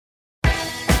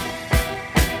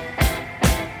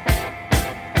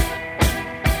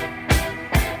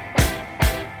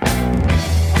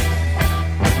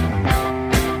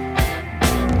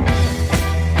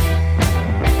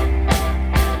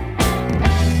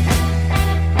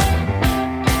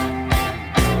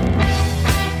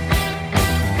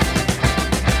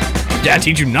Dad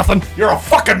teach you nothing? You're a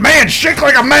fucking man. Shake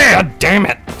like a man. God damn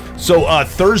it. So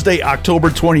Thursday, October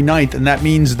 29th, and that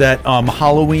means that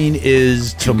Halloween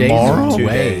is tomorrow. 2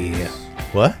 days.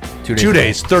 What? 2 days. 2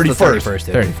 days.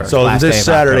 31st. 31st. So Last day this of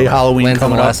Saturday, October. Halloween Lands on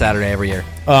coming the up. last Saturday every year.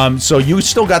 So you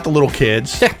still got the little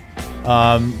kids.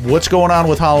 Yeah. What's going on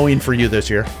with Halloween for you this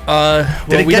year? Did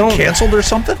Did it get canceled or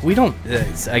something? We don't.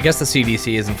 I guess the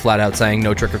CDC isn't flat out saying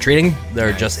no trick or treating.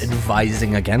 They're just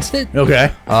advising against it.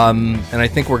 Okay. And I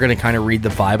think we're going to kind of read the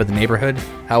vibe of the neighborhood.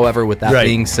 However, with that Right.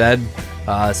 being said,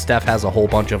 Steph has a whole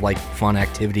bunch of like fun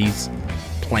activities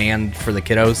planned for the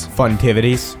kiddos.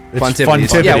 Funtivities.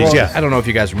 Funtivities, Yeah, well, yeah. I don't know if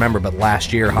you guys remember, but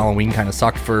last year Halloween kind of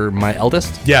sucked for my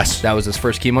eldest. Yes. That was his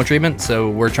first chemo treatment, so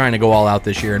we're trying to go all out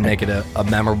this year and make it a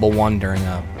memorable one during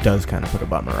a Does kind of put a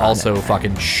bummer on also it.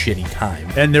 fucking shitty time.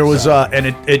 And there was,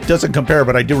 and it doesn't compare,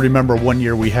 but I do remember one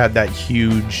year we had that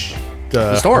huge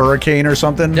storm. hurricane or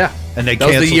something. Yeah, And they that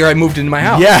canceled. was the year I moved into my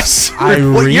house. Yes.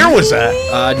 What year was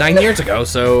that? 9 years ago.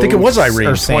 So I think it was Irene.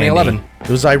 Or Sandy. 2011. It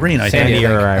was Irene, I Sandy think.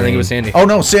 or I think Irene. it was Sandy. Oh,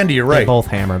 no, Sandy, you're They right. both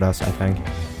hammered us, I think.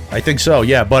 I think so,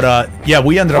 yeah. But, yeah,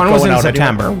 we ended up One was going in out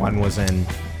September. anyway. One was in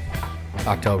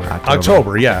October.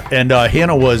 October, yeah. And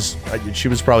Hannah was, she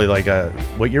was probably like,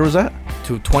 what year was that?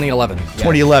 To 2011.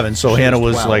 2011. So Hannah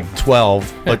was 12. like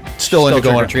 12, but still into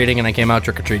trick or going. treating, and I came out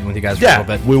trick or treating with you guys for Yeah, a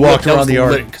little bit. we walked around the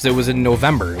yard. because it was in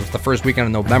November. It was the first weekend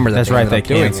of November. That's they right, ended they up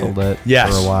doing canceled it Yes.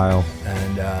 for a while.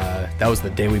 and that was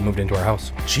the day we moved into our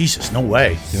house. Jesus, no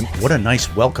way. What a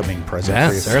nice welcoming present Yeah,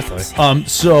 for you. seriously.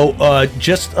 So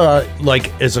just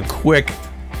like as a quick,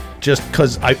 just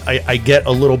because I get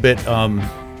a little bit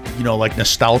like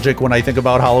nostalgic when I think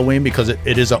about Halloween because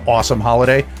it is an awesome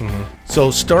holiday.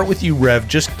 So start with you, Rev.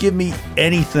 Just give me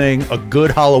anything, a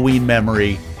good Halloween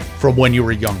memory from when you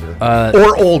were younger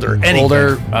or older. Anything.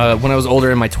 Older, when I was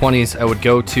older in my 20s, I would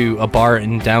go to a bar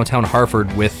in downtown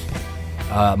Hartford with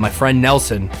my friend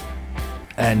Nelson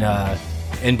and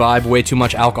imbibe way too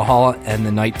much alcohol, and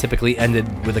the night typically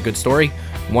ended with a good story.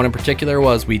 One in particular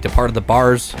was we departed the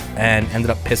bars and ended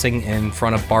up pissing in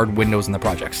front of barred windows in the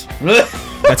projects.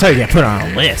 That's how you get put on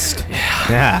a list.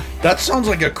 Yeah. That sounds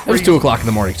like a It was crazy 2 o'clock in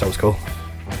the morning, so it was cool.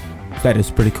 That is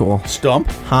pretty cool.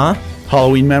 stump. Huh?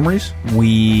 Halloween memories?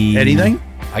 Anything?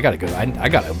 I got a good. I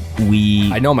got a.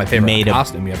 We I know my favorite made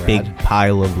costume you a ever big had.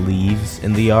 pile of leaves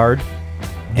in the yard.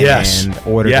 Yes. And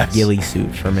ordered Yes. a ghillie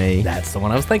suit for me, That's the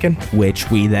one I was thinking. which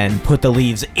we then put the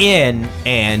leaves in,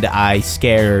 and I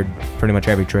scared pretty much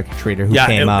every trick-or-treater who Yeah,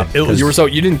 came up. it was- 'cause-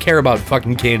 You didn't care about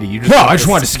fucking candy. You just No, I just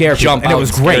wanted to scare people, jump and it out was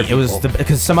scare great. It was people.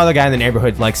 because some other guy in the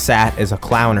neighborhood like sat as a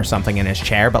clown or something in his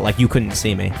chair, but like you couldn't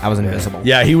see me. I was invisible.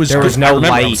 Yeah, he was. There was I no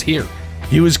remember I light. was here.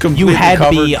 He was You completely had to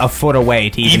covered. be a foot away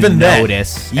to even Even then.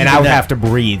 notice, Even and I would then. have to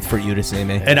breathe for you to see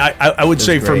me. And I would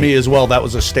say for great. me as well, that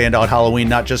was a standout Halloween,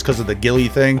 not just because of the ghillie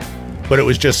thing, but it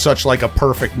was just such like a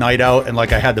perfect night out, and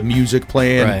like I had the music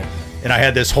playing, Right. and I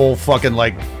had this whole fucking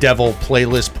like devil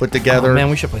playlist put together. Oh, man,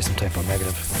 we should play some Typo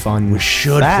Negative. Fun. we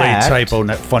should fact, play Typo.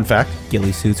 Fun fact: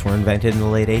 Ghillie suits were invented in the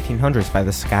late 1800s by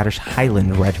the Scottish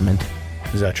Highland Regiment,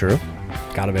 is that true?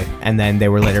 Gotta be. and then they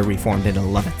were later reformed into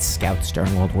Lovett Scouts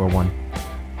during World War One.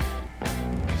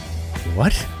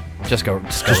 What? Just go.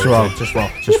 Just roll.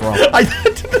 I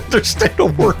didn't understand a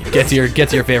word. Get to your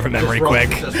favorite memory quick.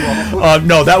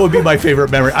 No, that would be my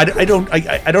favorite memory. I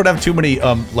don't have too many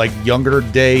like younger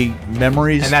day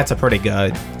memories. And that's a pretty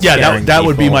good. Yeah, scaring that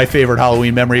would be people. my favorite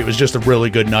Halloween memory. It was just a really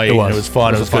good night. It was. And it was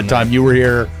fun. It It was was a a good fun time. You were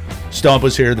here. Stomp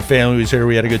was here. The family was here.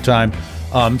 We had a good time.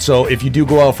 So if you do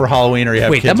go out for Halloween or you have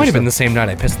Wait, kids that might and have been the stuff- same night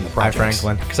I pissed in the projects.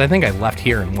 Franklin. Because I think I left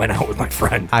here and went out with my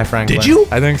friend. Hi, Franklin. Did you?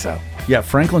 I think so. Yeah,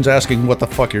 Franklin's asking what the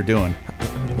fuck you're doing.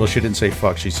 Well, she didn't say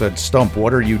fuck. She said, Stump,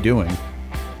 what are you doing?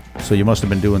 So you must have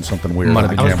been doing something weird. Might on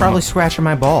have the I was camera. probably scratching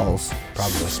my balls.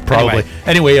 Probably.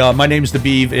 Anyway, my name's The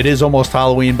Beeve. It is almost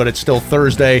Halloween, but it's still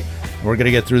Thursday. We're going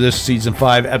to get through this season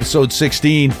 5, episode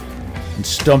 16. And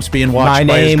Stump's being watched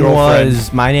by his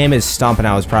girlfriend. My name is Stump, and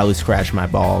I was probably scratching my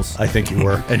balls. I think you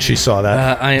were. And she saw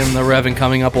that. I am the Rev, and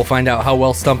coming up, we'll find out how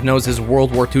well Stump knows his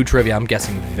World War II trivia. I'm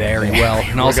guessing very well.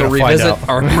 And also gonna find revisit out.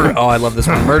 our I love this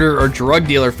one, murder or drug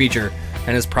dealer feature.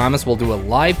 And as promised, we'll do a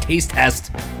live taste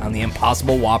test on the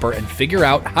Impossible Whopper and figure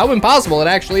out how impossible it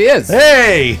actually is.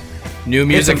 Hey! New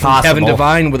music from impossible. Kevin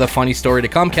Devine with a funny story to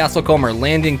come. Castle Comer,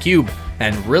 Landon Cube,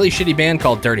 and really shitty band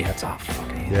called Dirty Heads Off.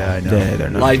 Fucking Yeah, I know. Yeah, they're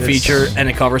not. live feature and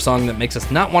a cover song that makes us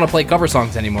not want to play cover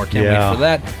songs anymore. Can't Yeah. wait for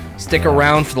that. Stick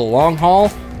around for the long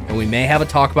haul, and we may have a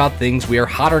talk about things we are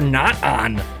hot or not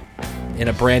on in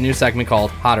a brand new segment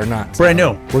called Hot or Not. Brand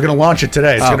new. We're going to launch it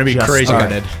today. It's going to be just crazy.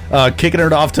 started. Kicking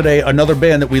it off today, another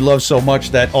band that we love so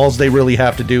much that all they really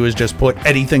have to do is just put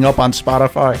anything up on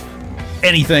Spotify.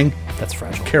 Anything. That's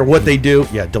fragile. Care what they do.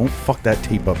 Yeah, don't fuck that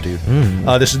tape up, dude.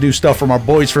 This is new stuff from our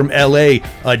boys from LA.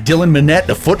 Dylan Minette,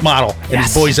 the foot model, and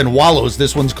his boys in Wallows.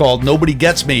 This one's called Nobody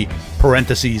Gets Me,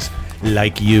 parentheses,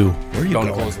 like you. Where are you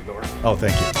going? Close the door. Oh,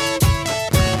 thank you.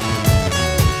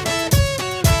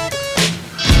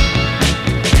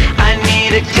 I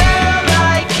need a girl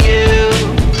like you,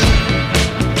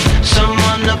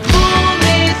 someone to pull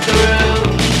me through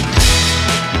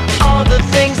all the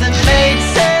things that made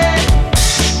sense.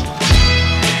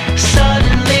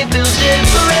 Suddenly feel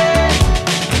different.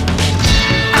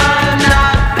 I'm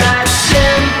not that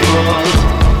simple,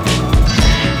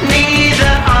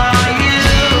 neither are you.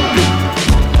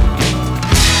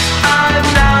 I'm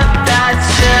not that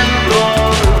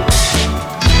simple.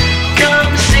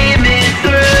 Come see me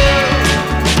through.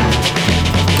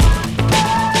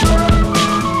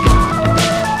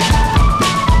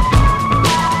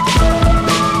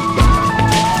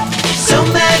 So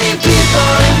many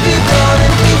people and people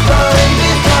and people and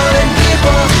people and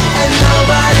people, and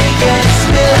nobody gets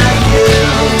me like you.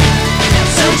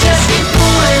 So just keep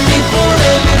pulling me,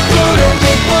 pulling me, pulling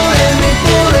me, pulling me,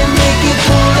 pulling me, keep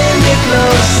pulling me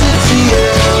closer to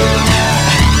you.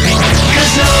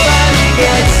 'Cause nobody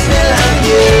gets me like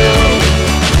you.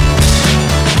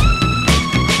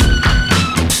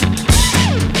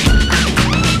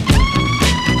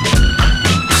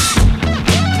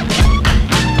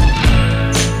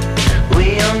 We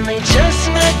only just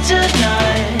met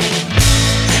tonight,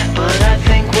 but I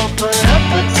think we'll put up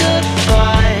a good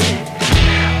fight.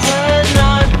 We're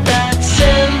not that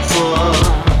simple.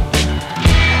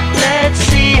 Let's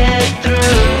see it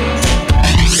through.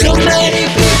 So many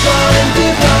people and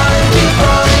people and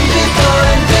people and people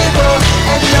and people,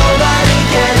 and nobody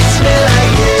gets me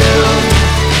like you.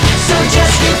 So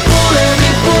just keep pulling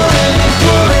me, pulling me,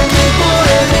 pulling me,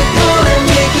 pulling me, pulling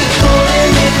me, keep pulling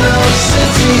me closer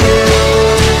to you.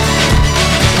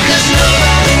 'Cause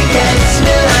nobody gets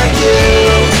me like you.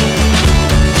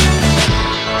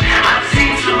 I've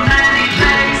seen so many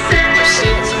faces. I've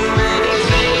seen so many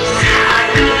faces. I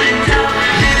couldn't tell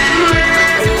the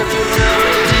difference.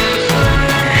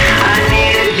 I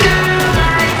need a girl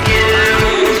like you.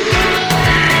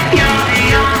 You're the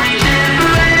only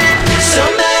difference. So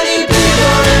many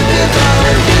people and people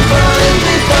and people and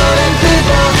people and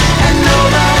people, and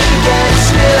nobody gets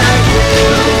me like you.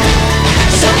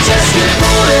 So just keep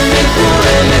pulling me,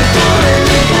 pulling me, pulling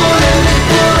me, pulling me,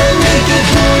 pulling me, keep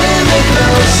pulling me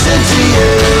closer to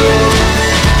you.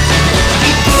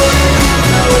 Keep pulling me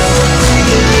closer to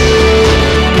you.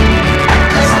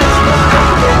 'Cause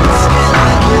nobody gets me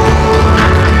like you.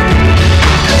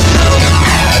 'Cause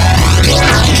nobody.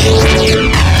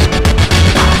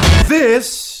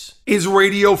 This is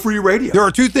Radio Free Radio. There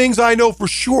are two things I know for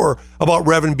sure about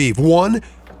Rev and Beef. One,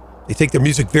 they take their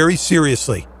music very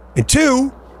seriously. And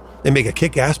two, they make a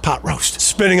kick-ass pot roast.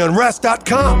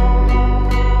 SpinningOnRest.com.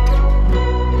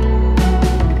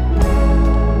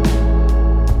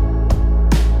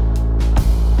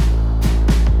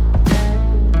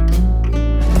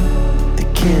 The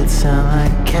kids sound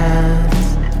like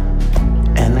cats,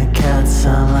 and the cats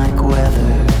sound like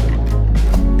weather.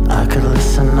 I could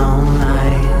listen all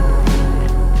night.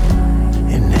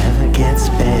 It never gets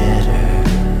better.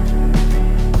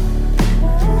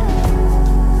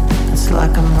 It's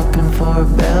like I'm looking for a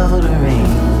bell to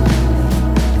ring.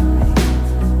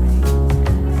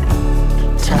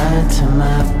 Tied to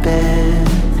my bed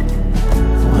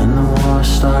when the war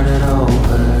started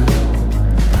over.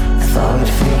 Thought we'd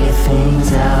figure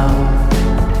things out.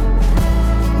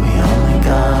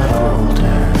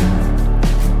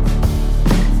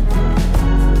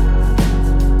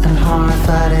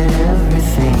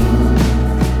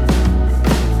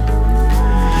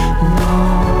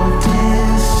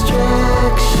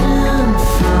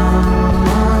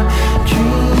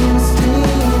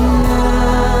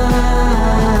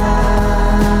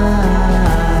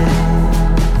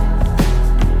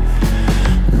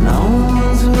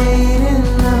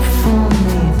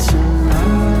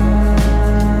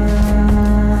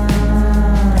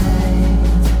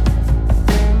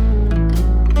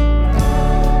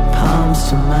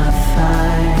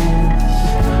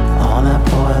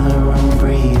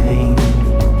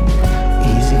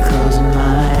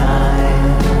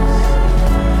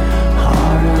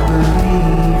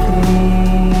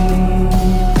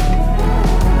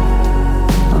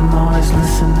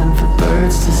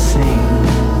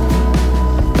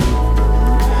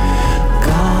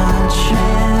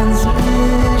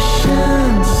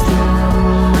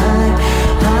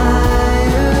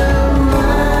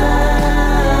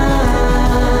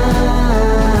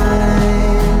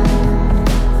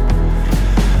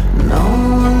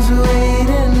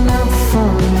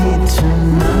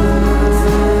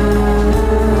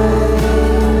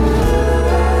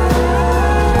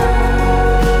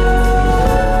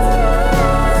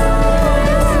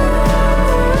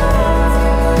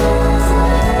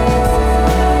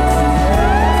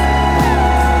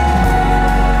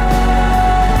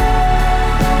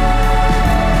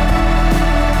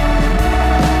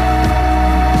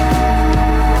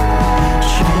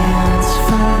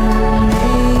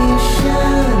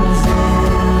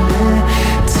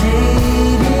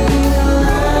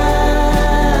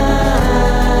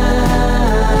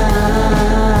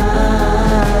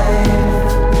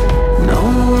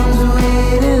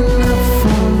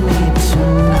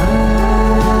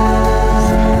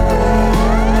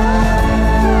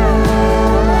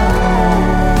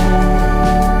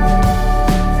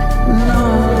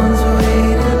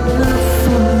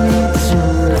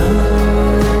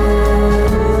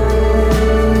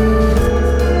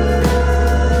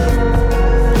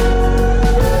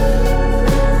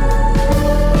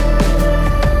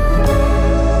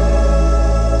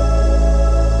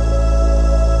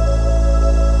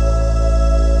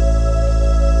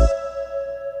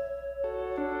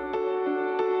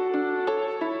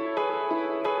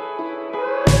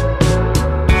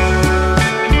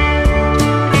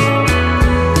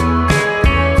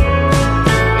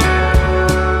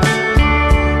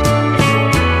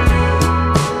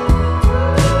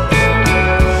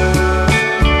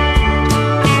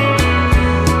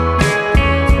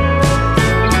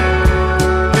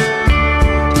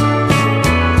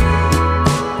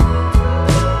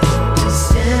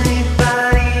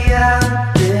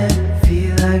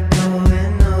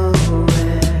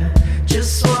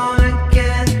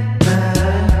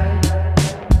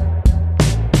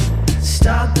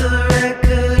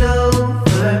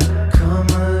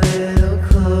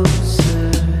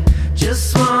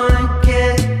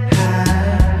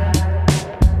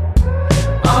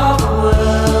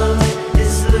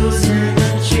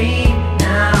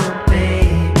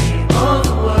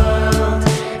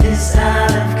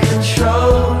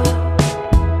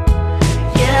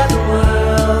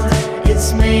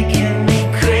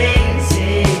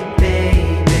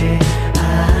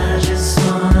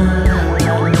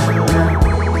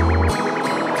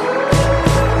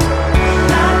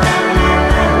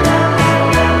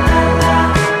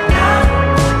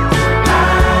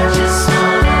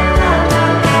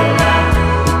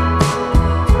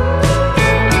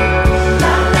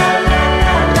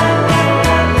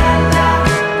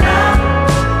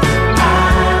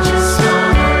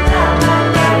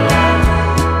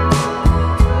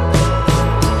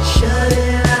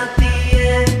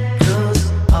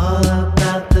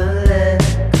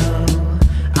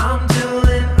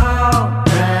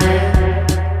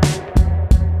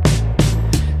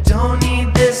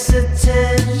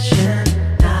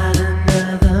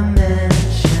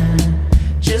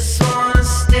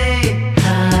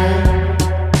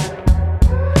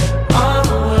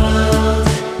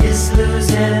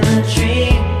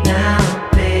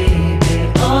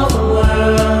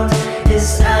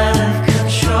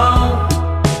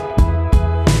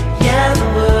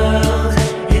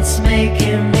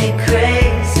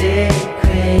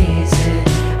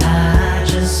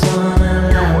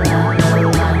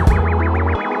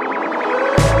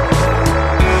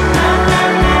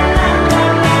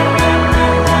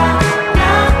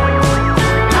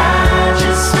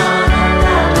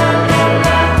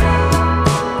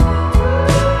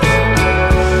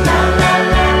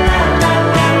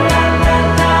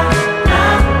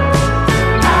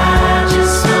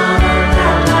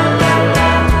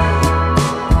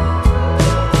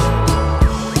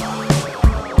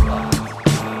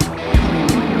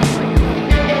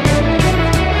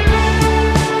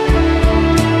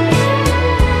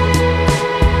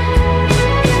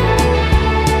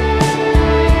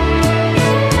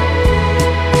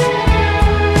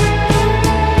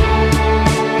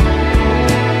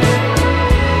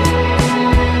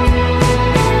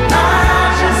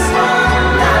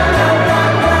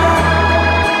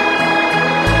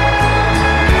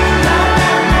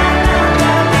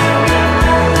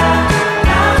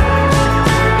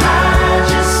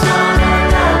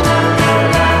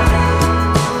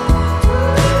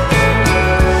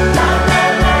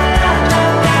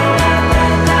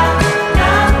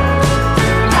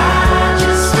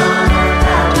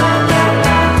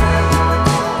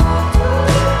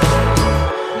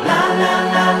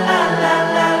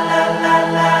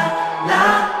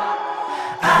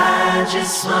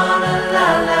 just wanna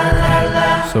la la la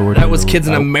la. So we're That was Kids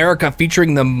in America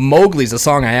featuring the Mowgli's, a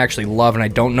song I actually love and I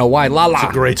don't know why. La La. It's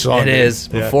a great song, It dude. is.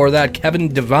 Yeah. Before that, Kevin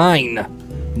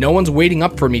Devine. No One's Waiting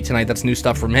Up For Me Tonight. That's new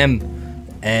stuff from him.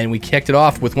 And we kicked it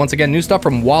off with, once again, new stuff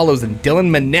from Wallows and Dylan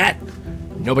Minnette.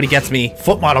 Nobody Gets Me.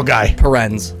 Foot model guy.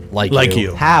 Parens. Like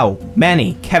you. How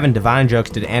many Kevin Devine jokes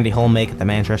did Andy Holm make at the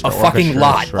Manchester A fucking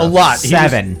Orchestra? lot. A lot. He was-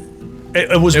 7.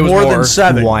 It was It was more more. than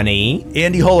 7. 20.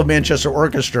 Andy Hull of Manchester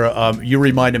Orchestra. You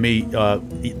reminded me.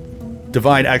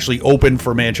 Divine actually opened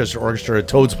for Manchester Orchestra at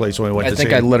Toad's Place when we went I to think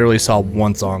see I him. literally saw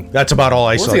one song. That's about all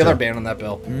I What's saw. the other too. band on that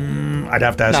bill? I'd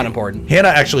have to ask. Not you. important. Hannah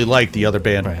actually liked the other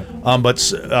band, Right.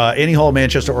 but Andy Hall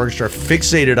Manchester Orchestra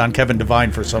fixated on Kevin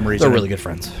Devine for some reason. They're really good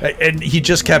friends. and he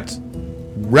just kept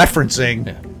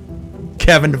referencing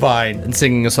Kevin Devine. And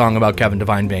singing a song about Kevin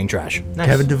Devine being trash. Nice.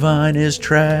 Kevin Devine is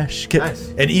trash.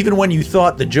 Nice. And even when you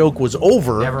thought the joke was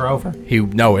over, Never over.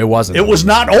 No, it wasn't. it was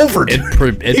not over. It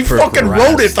he fucking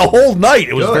wrote it the whole night.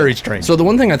 It was very strange. So the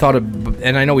one thing I thought of,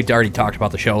 and I know we already talked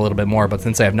about the show a little bit more, but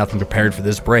since I have nothing prepared for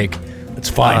this break, it's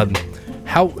fine.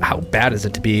 how bad is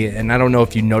it to be? And I don't know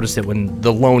if you noticed it when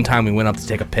the lone time we went up to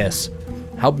take a piss.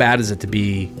 How bad is it to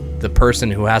be the person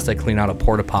who has to clean out a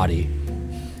porta potty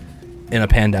in a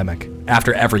pandemic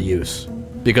after every use?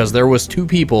 Because there was 2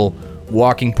 people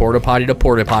walking porta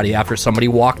potty after somebody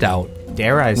walked out,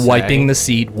 Dare I say? wiping the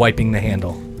seat, wiping the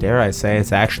handle. Dare I say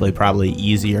it's actually probably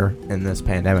easier in this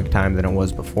pandemic time than it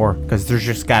was before, because there's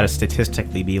just got to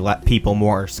statistically be people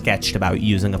more sketched about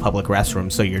using a public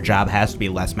restroom, so your job has to be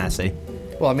less messy.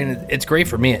 Well, I mean, it's great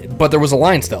for me, but there was a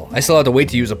line still. I still had to wait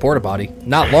to use a porta potty.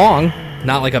 Not long,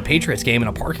 not like a Patriots game in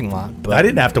a parking lot, but I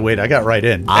didn't have to wait. I got right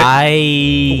in.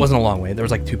 it wasn't a long wait. There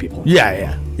was like 2 people.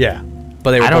 yeah.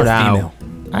 But they were I don't both know.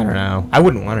 female. I don't know. I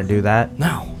wouldn't want to do that.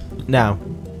 No. No.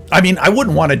 I mean, I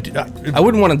wouldn't want to. I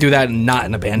wouldn't want to do that not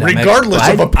in a pandemic. Regardless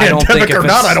of a I don't think pandemic if or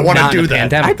not, it's I don't want to not in do a that.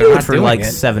 pandemic, I'd they're do not it for doing like it.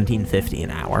 $17.50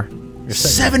 an hour.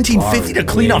 $17.50 to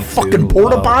clean a way fucking too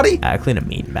porta low. potty? I clean a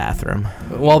mean bathroom.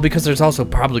 Well, because there's also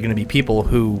probably going to be people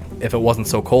who, if it wasn't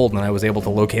so cold and I was able to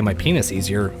locate my penis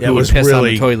easier, Yeah, it who would was piss on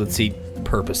really- the toilet seat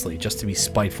purposely just to be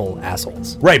spiteful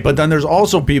assholes. Right, but then there's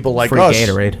also people like Free us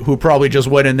Gatorade. who probably just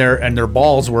went in there and their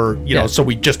balls were, so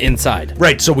we just Inside.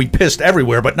 Right, so we pissed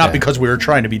everywhere, but not Yeah. because we were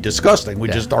trying to be disgusting. We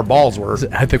just our balls were.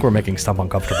 I think we're making Stump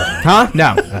uncomfortable. Huh?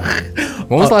 No.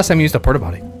 When was the last time you used a porta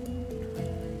potty?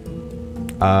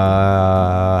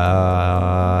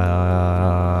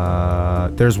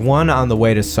 There's one on the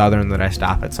way to Southern that I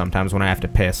stop at sometimes when I have to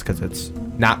piss, because it's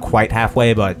not quite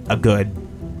halfway, but a good.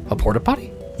 A porta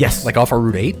potty? Yes. Like off of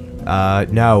Route 8?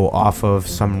 No, off of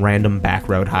some random back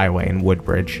road highway in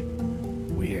Woodbridge.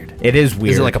 Weird. It is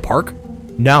weird. Is it like a park?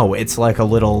 No, it's like a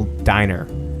little diner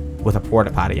with a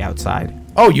porta potty outside.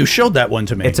 Oh, you showed that one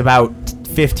to me. It's about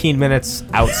 15 minutes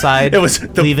outside. it was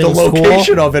the leaving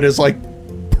location school. of it is like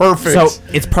perfect. So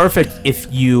it's perfect if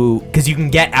because you can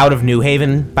get out of New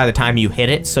Haven by the time you hit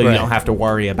it, so Right. you don't have to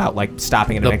worry about like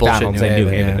stopping at a The bullshit McDonald's New in New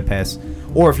Haven, Haven yeah. to piss.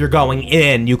 Or if you're going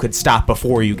in, you could stop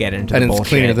before you get into And the it's bullshit.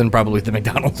 cleaner than probably the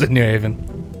McDonald's in New Haven.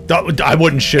 I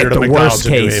wouldn't shit At at a the McDonald's worst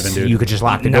in New case, Haven, dude. you could just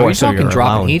lock the Now, door are you so talking you're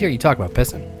dropping alone. heat or are you talking about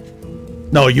pissing?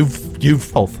 No, you've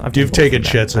Both. I've done you've both taken of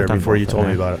them. shits there I've done before you both told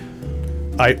of me them. about it.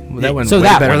 I That went So way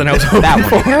that better one. than I was hoping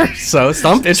That one. for. So,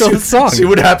 Stump, intro the song. see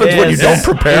what happens when you don't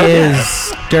prepare.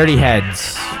 Is Dirty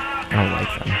Heads. I don't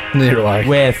like them. Neither do I.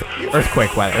 With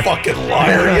Earthquake Weather. Fucking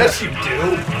liar! Yes, you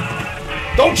do.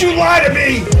 Don't you lie to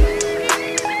me.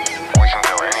 We can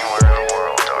go anywhere in the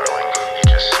world, darling. You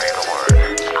just say the word.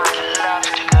 I'd love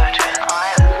to go to an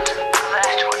island.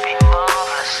 That would be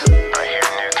marvelous. I hear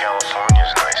New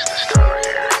California's nice this time of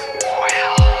year.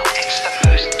 Well, it's the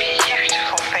most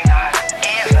beautiful thing I've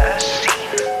ever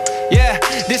seen. Yeah,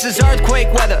 this is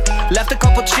earthquake weather. Left a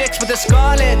couple chicks with a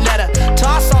scarlet letter.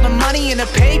 Toss all the money in a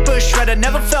paper shredder.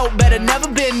 Never felt better, never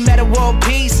been better. World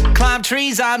peace. Climb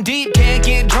trees, I'm deep. Can't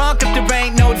get drunk if there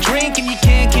ain't no drink. And you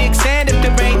can't kick sand if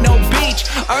there ain't no beach.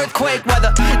 Earthquake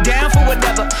weather, down for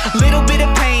whatever. Little bit of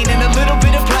pain and a little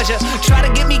bit of pleasure. Try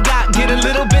to get me got, get a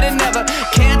little bit of never.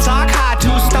 Can't talk high, 2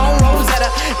 stone Rosetta.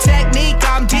 Technique,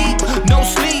 I'm deep, no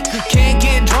sleep. Can't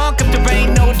get drunk if there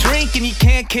ain't no drink. And you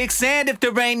can't kick sand if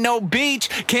there ain't no beach.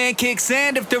 Can't kick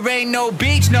sand if there ain't no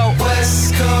beach, no.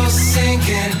 West Coast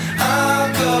sinking,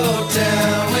 I'll go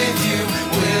down with you.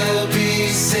 We'll be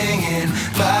singing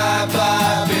bye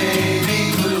bye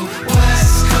baby blue.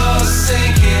 West Coast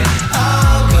sinking,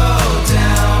 I'll go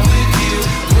down with you.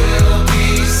 We'll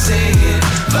be singing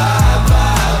bye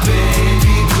bye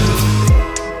baby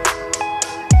blue.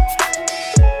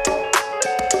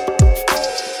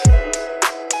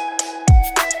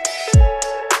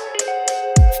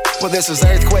 Well, this is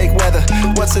earthquake weather.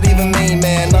 What's it even mean,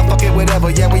 man? Nah, fuck it,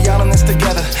 whatever. Yeah, we all in this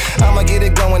together. I'ma get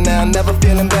it going now, never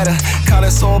feeling better. Call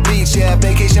it Soul Beach, yeah,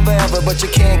 vacation forever. But you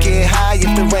can't get high if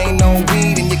there ain't no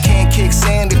weed, and you can't kick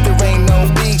sand if there ain't no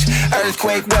beach.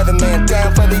 Earthquake weather, man,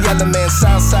 down for the elements.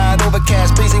 Southside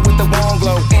overcast, breezy with the warm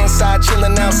glow. Inside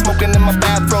chilling out, smoking in my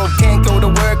bathrobe. Can't go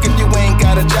to work if you ain't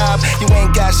got a job. You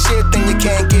ain't got shit, then you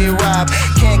can't get robbed.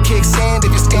 Can't kick sand if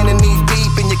you're standing knee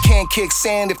deep, and you can't kick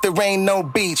sand if there ain't no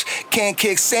beach. Can't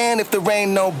kick sand if there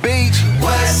ain't no beach.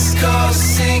 West Coast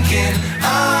sinking,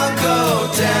 I'll go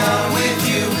down with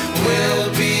you. We'll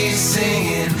be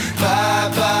singing bye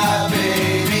bye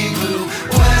baby blue.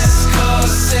 West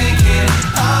Coast sinking,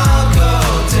 I'll go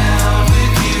down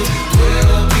with you.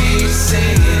 We'll be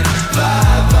singing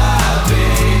bye bye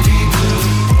baby blue.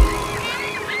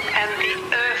 And the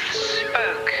earth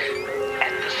spoke,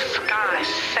 and the sky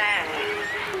sang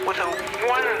with a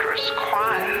wondrous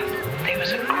choir. There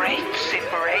was a great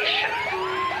separation,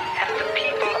 and the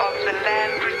people of the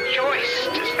land rejoiced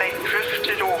as they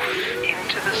drifted off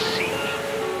into the sea.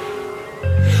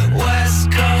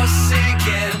 West Coast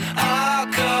sinking, I'll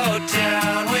go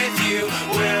down with you.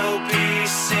 We'll be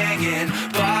singing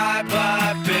bye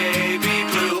bye baby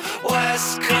blue.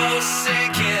 West Coast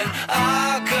sinking,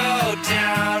 I'll go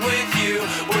down with you.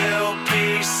 We'll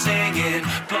be singing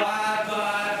bye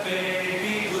bye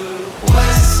baby blue.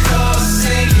 West Coast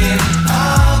sinking,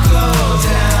 I'll go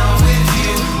down with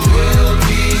you. We'll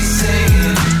be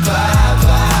singing bye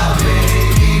bye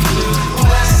baby blue.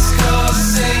 West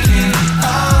Coast sinking,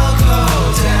 I'll go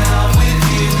down with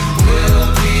you. We'll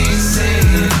be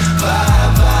singing bye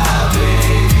bye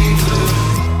baby blue.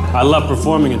 I love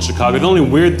performing in Chicago. The only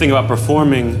weird thing about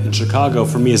performing in Chicago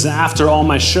for me is after all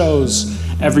my shows,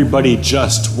 everybody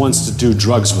just wants to do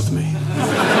drugs with me.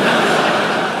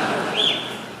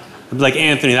 I'd be like,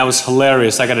 Anthony, that was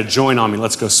hilarious. I got a joint on me.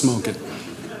 Let's go smoke it.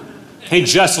 Hey,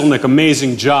 Jesselnick,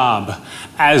 amazing job,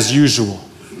 as usual.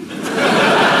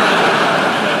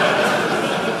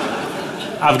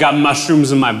 I've got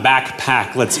mushrooms in my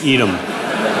backpack. Let's eat them.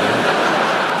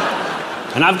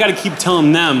 And I've got to keep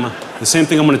telling them the same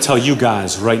thing I'm going to tell you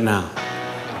guys right now.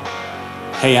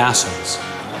 Hey, assholes.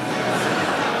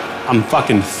 I'm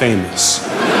fucking famous.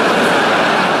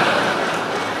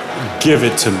 Give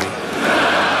it to me.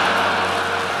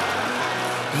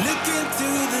 Looking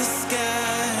through the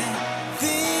sky,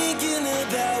 thinking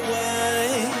about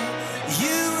why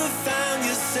you have found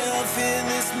yourself in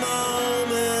this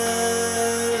moment.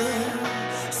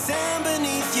 Sand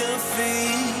beneath your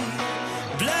feet,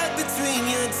 blood between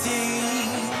your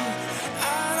teeth.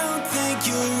 I don't think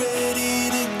you're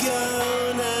ready to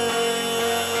go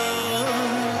now.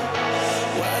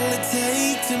 What'll it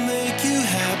take to make you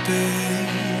happy?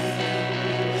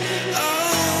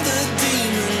 All the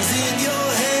demons in your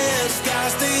head, sky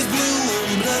stays blue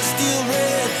and blood still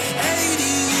red. 80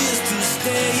 years to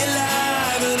stay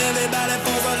alive, and everybody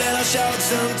falls a little short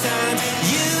sometimes.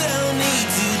 You don't need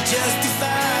to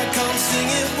justify. Come sing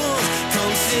it once,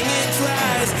 come sing it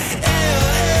twice.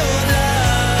 Love,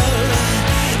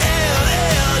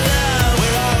 love,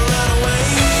 we're all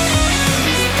runaways.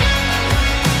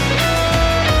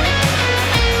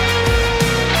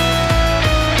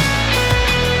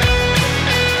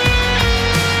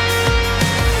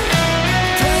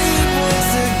 Play it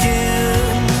once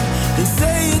again and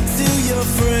say it to your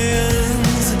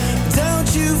friends. Don't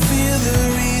you feel the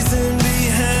reason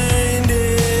behind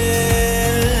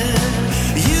it?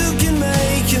 You can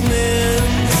make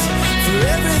amends.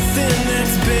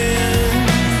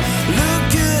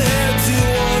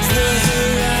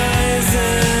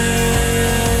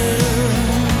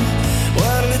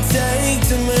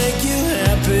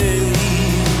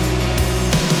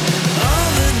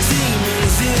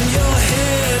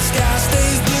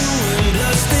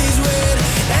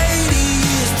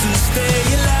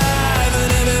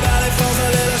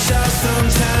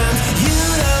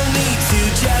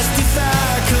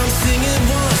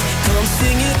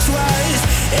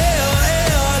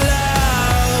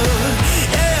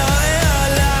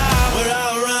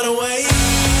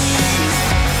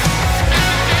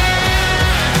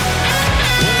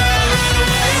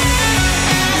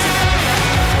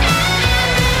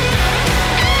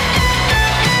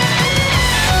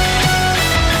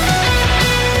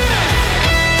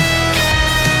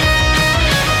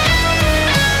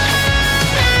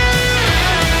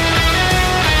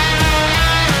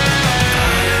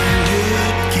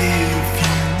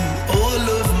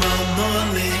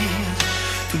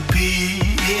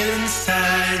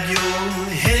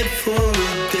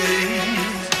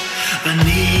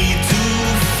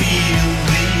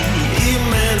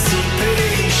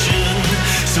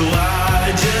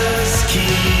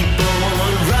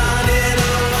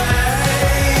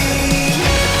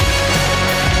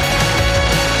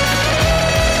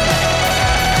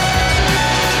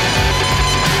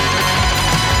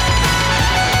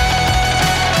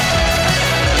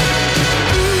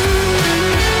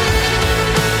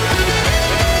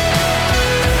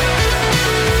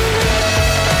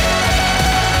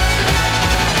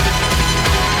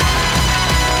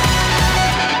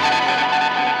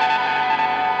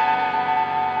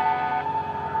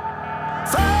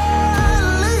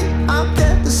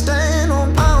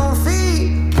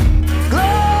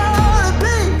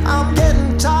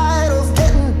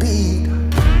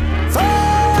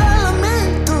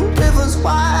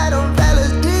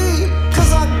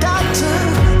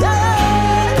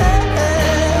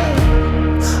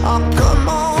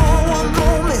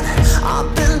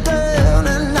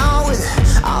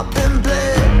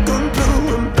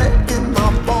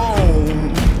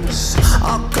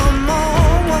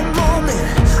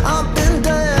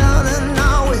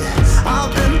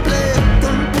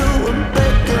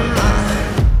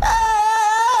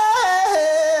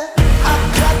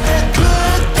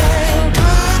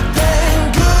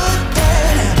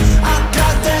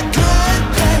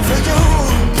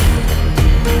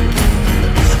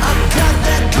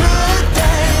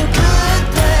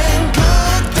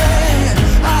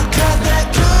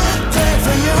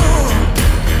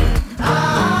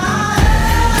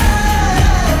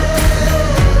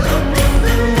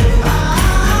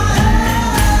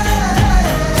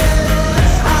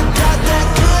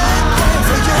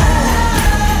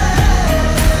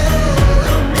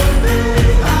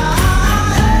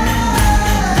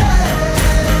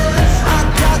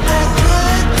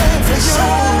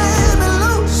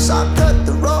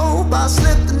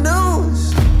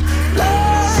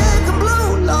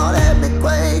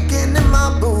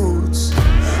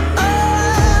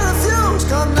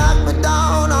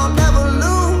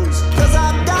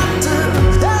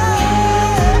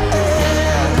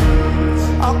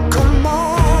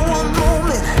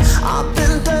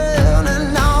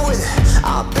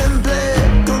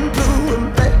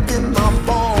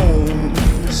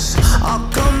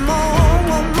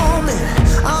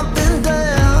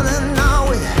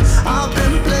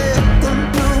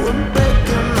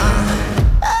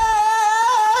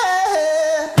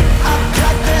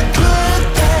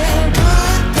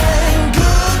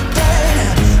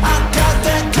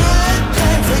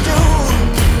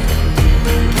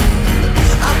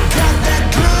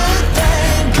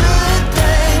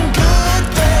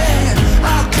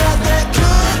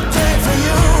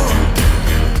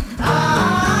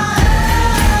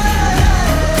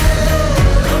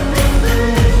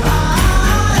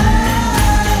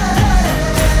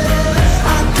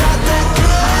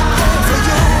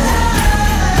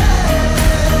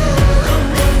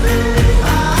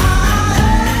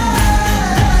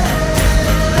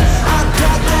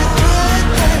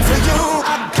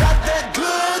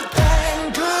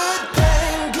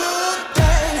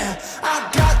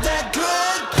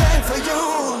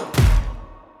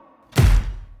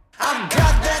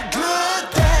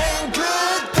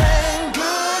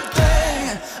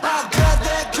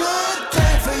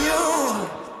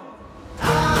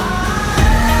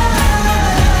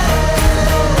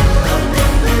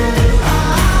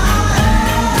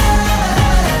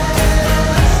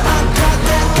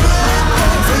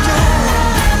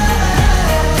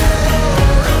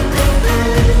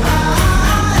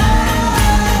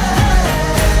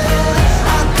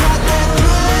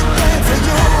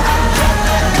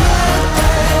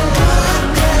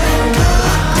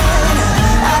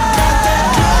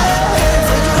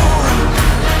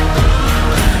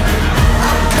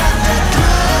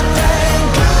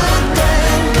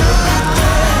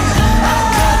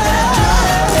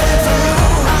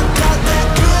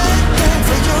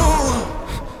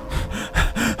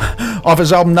 Off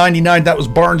his album 99, that was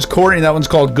Barnes Courtney. That one's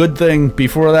called Good Thing.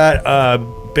 Before that,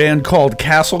 band called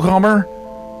Castlecomer.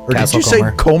 Or Castle did you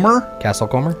say Comer?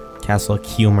 Castlecomer? Castle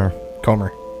Cumer.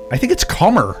 Comer. I think it's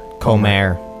Comer.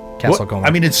 Comer. Castlecomer. I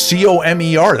mean, it's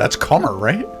Comer. That's Comer,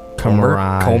 right?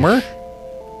 Comerage. Comer?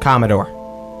 Commodore.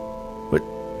 But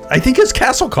I think it's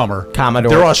Castlecomer. Commodore.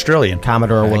 They're Australian.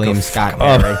 Commodore William Scott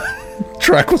Perry.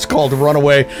 Track was called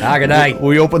Runaway. Good night.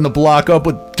 We opened the block up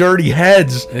with Dirty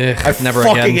Heads. I never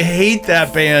fucking again. hate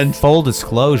that band. Full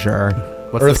disclosure,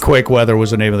 Earthquake Weather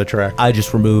was the name of the track. I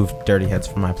just removed Dirty Heads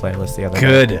from my playlist the other day.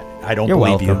 Good. I don't You're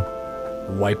believe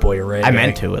welcome. you. White boy array. I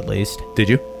meant to, at least. Did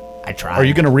you? I tried. Are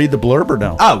you going to read the blurb or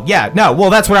no? Oh, yeah. No, well,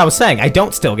 that's what I was saying. I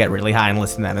don't still get really high and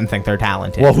listen to them and think they're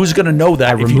talented. Well, who's going to know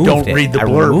that I if you don't removed it. read the I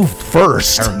blurb removed-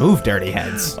 first? I removed Dirty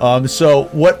Heads. So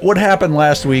what happened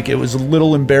last week? It was a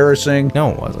little embarrassing.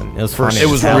 No, it wasn't. It was First- funny.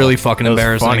 It was as hell. really fucking It was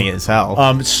embarrassing. funny as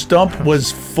hell. Stump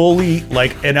was fully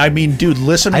like, and I mean, dude, I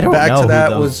listening don't back know to who that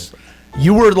those- was,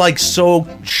 you were like so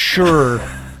sure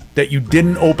that you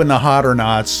didn't open the Hot or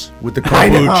Nots with the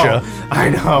kombucha. I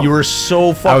know. You were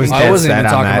so fucking. I wasn't dead even set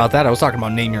on talking that. about that. I was talking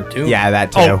about Name Your Tune. Yeah,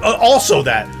 that too. Oh, also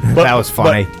that. But, That was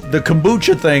funny. But the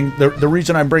kombucha thing, the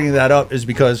reason I'm bringing that up is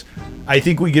because I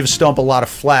think we give Stump a lot of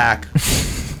flack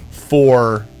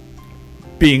for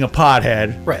being a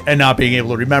pothead Right. and not being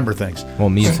able to remember things. Well,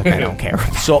 music, I don't care.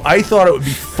 So I thought it would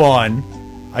be fun.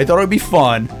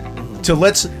 To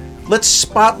let's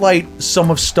spotlight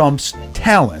some of Stump's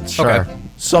talents. Okay.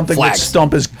 Something Flags. that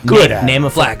Stump is good at. Name a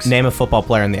Flags. Name a football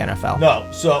player in the NFL. No.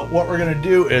 So what we're gonna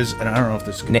do is, and I don't know if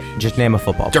this. Just name a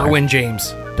football player. Derwin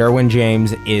James. Derwin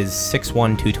James is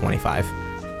 6'1", 225.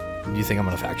 Do you think I'm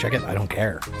going to fact check it? I don't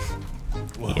care.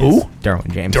 Who?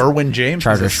 Derwin James. Derwin James.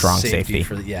 Charger strong safety.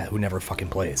 For who never fucking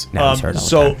plays. No, he's hurt all the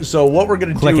So time. so what we're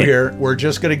gonna Click do it. here, we're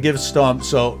just gonna give Stump.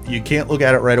 So you can't look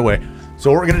at it right away.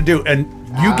 So what we're gonna do, and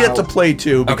you get to play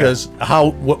too, because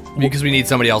Because we need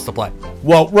somebody else to play.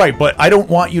 Well, right, but I don't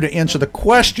want you to answer the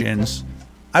questions.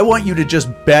 I want you to just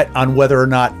bet on whether or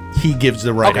not he gives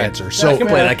the right Okay. answer. Yeah, So I can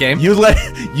play that game. You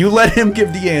let him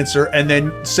give the answer, and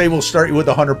then say we'll start you with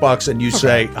 $100, and you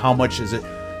say how much is it.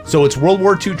 So it's World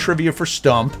War II trivia for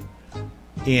Stump,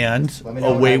 and Let me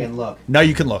know when I can look. Now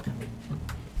you can look.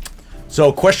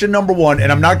 So question number 1,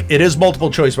 and I'm not. It is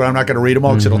multiple choice, but I'm not going to read them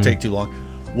all because it'll take too long.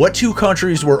 What 2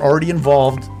 countries were already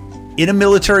involved in a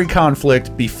military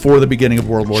conflict before the beginning of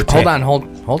World War II?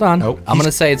 Hold on. Nope. I'm going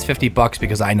to say it's $50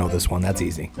 because I know this one. That's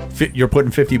easy. You're putting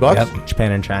 $50? Yep.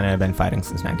 Japan and China have been fighting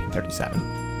since 1937.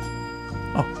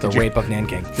 Oh, The Rape of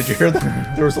Nanking. Did you hear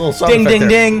that? There was a little sound Ding, effect ding,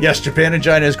 there. ding. Yes, Japan and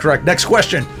China is correct. Next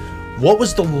question. What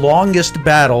was the longest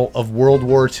battle of World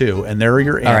War II? And there are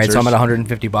your answers. All right, so I'm at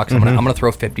 $150. I'm gonna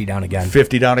throw 50 down again.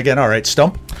 50 down again. All right,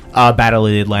 Stump. Battle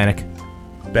of the Atlantic.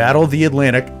 Battle of the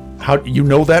Atlantic. How you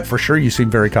know that for sure? You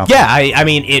seem very confident. Yeah, I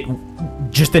mean, it.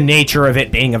 Just the nature of it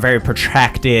being a very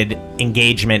protracted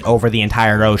engagement over the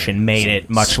entire ocean made it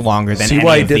much longer than See any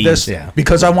why I of did these. this?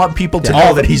 Because I want people to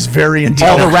know that he's very All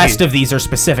intelligent. the rest of these are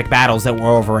specific battles that were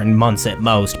over in months at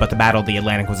most, but the Battle of the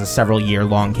Atlantic was a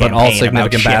several-year-long campaign. But all about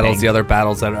significant battles, shipping, the other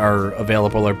battles that are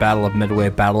available are Battle of Midway,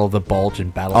 Battle of the Bulge,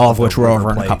 and Battle all of of which the were River over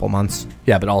in a Plate. couple months.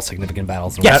 Yeah, but all significant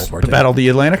battles in Yes, World War The II. Battle of the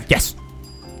Atlantic. Yes.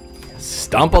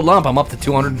 Stump a lump. I'm up to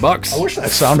 $200. I wish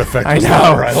that sound effect I was know.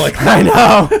 louder. I like that. I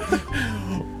know.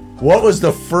 What was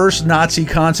the first Nazi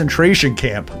concentration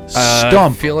camp? I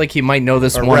Stump. feel like he might know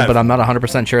this Or one, Rev. but I'm not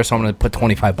 100% sure, so I'm going to put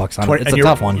 $25 on it. It's and a you're-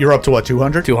 tough one. You're up to what,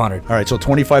 200? 200. All right, so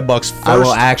 $25 first. I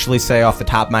will actually say off the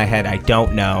top of my head, I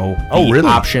don't know. Oh, The really?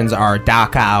 options are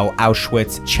Dachau,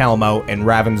 Auschwitz, Chelmo, and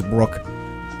Ravensbrück.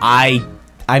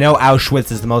 I know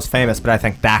Auschwitz is the most famous, but I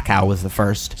think Dachau was the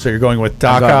first. So you're going with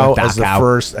I'm going Dachau with as the Dachau.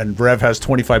 first, and Rev has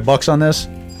 $25 on this.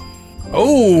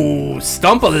 Oh,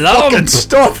 Stump a Fucking lump.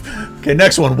 stuff. Okay,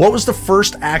 next one. What was the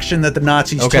first action that the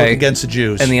Nazis took against the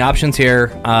Jews? And the options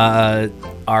here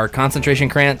are concentration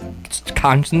camp,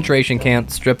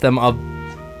 strip them of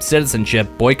citizenship,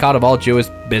 boycott of all Jewish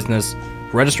business,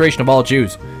 registration of all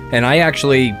Jews. And I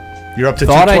actually You're up to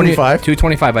thought I knew 225.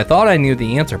 225. I thought I knew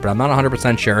the answer, but I'm not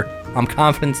 100% sure. I'm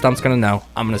confident Stump's going to know.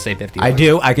 I'm going to say 50. I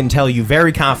do. I can tell you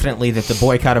very confidently that the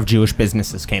boycott of Jewish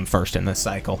businesses came first in this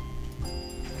cycle.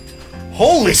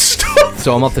 Holy stuff!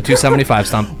 So I'm up to 275,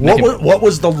 Stump. What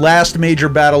was the last major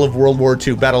battle of World War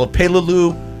II? Battle of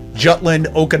Peleliu, Jutland,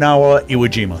 Okinawa, Iwo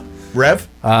Jima. Rev?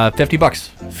 $50.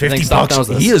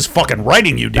 $50. He is fucking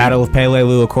writing you, dude. Battle of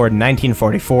Peleliu occurred in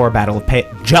 1944. Battle of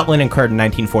Jutland occurred in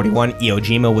 1941. Iwo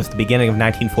Jima was the beginning of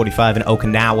 1945, and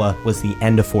Okinawa was the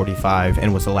end of 45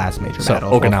 and was the last major So,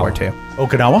 battle of World Okinawa. War II.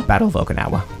 Okinawa? Battle of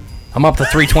Okinawa. I'm up to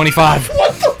 325.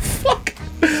 What the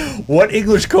fuck? What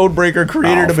English codebreaker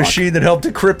created a machine that helped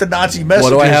decrypt the Nazi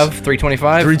messages? What do I have?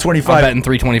 325? 325. I'm betting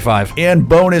 325. And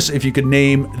bonus, if you could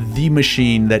name the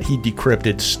machine that he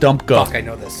decrypted. Stump go. Fuck, I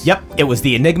know this. Yep, it was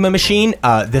the Enigma machine.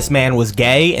 This man was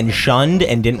gay and shunned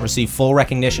and didn't receive full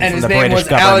recognition And from his the name British was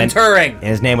government. Alan Turing. And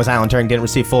his name was Alan Turing. Didn't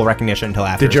receive full recognition until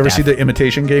after. Did you ever his see death. the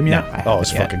Imitation Game yet? No, I Oh,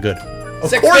 it's haven't yet. fucking good. Of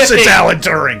 650. course it's Alan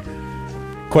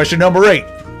Turing. Question number 8.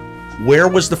 Where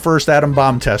was the first atom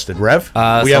bomb tested, Rev? So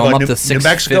I'm up to New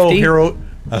Mexico, 650.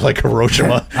 like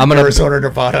Hiroshima, I'm gonna- Arizona,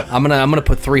 Nevada. I'm gonna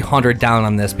put 300 down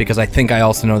on this because I think I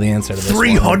also know the answer to this.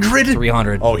 300?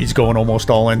 300. Oh, he's going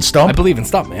almost all in. I Stump? believe in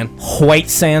Stump, man. White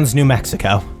Sands, New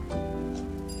Mexico.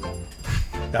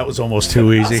 That was almost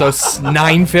too easy. So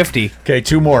 950. Okay,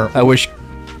 2 more. I wish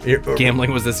Here-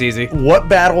 gambling was this easy. What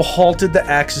battle halted the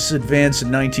Axis advance in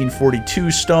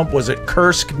 1942, Stump? Was it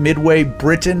Kursk, Midway,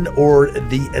 Britain, or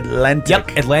the Atlantic?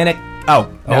 Yep, Atlantic. Oh,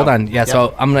 no. Hold on. Yeah,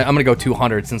 so I'm gonna go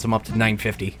 200 since I'm up to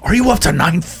 950. Are you up to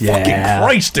 9 fucking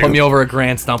Christ, dude? Put me over a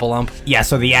grand stump-a-lump. Yeah,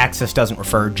 so the Axis doesn't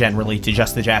refer generally to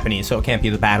just the Japanese, so it can't be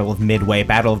the Battle of Midway.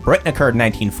 Battle of Britain occurred in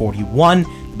 1941.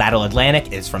 The Battle of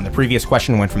Atlantic is from the previous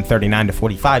question, went from 39 to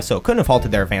 45, so it couldn't have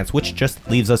halted their advance, which just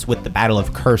leaves us with the Battle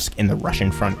of Kursk in the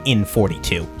Russian front in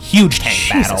 42. Huge tank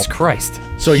battle. Jesus Christ.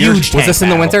 So you're, Huge Was this in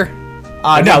the battle. winter?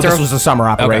 No, winter? this was a summer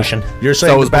operation. Okay. you're saying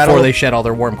So it was the battle, before they shed all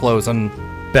their warm clothes on.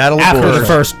 battle of After the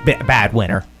Kursk. first bad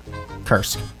winter.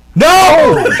 Kursk.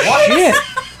 No! Shit.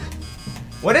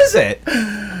 What is it?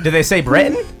 Did they say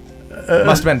Britain?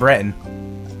 Must have been Britain.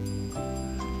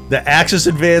 The Axis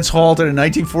advance halted in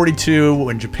 1942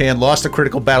 when Japan lost the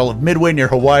critical battle of Midway near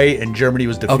Hawaii and Germany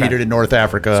was defeated Okay. in North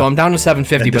Africa. So I'm down to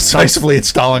 750, and but decisively at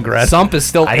Stalingrad. Stump is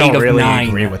still I 8 don't of really 9.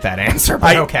 agree with that answer,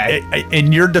 but okay.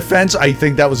 In your defense, I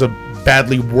think that was a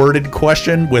badly worded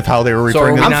question with how they were So are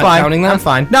referring we to I'm not fine. counting that? I'm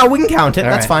fine. No, we can count it.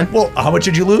 All That's right. fine. Well, how much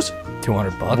did you lose?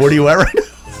 $200. What are you at right now?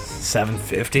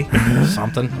 750?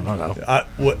 Something? I don't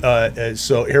know.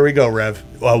 So here we go, Rev.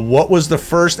 What was the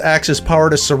first Axis power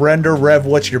to surrender? Rev,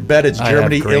 what's your bet? It's I have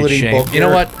Germany, great Italy, shame. Bulgaria. You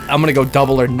know what? I'm gonna go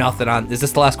double or nothing on. Is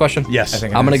this the last question? Yes. I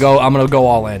think it I'm gonna go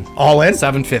all in. All in?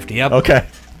 750. Yep. Okay.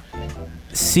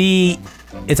 See,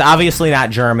 it's obviously not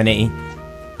Germany.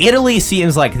 Italy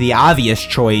seems like the obvious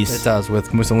choice. It does,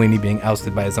 with Mussolini being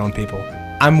ousted by his own people.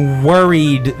 I'm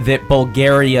worried that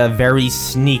Bulgaria very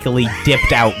sneakily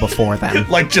dipped out before them.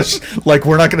 Like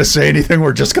we're not going to say anything.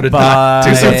 We're just going to not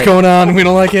do But- something. What's going on? We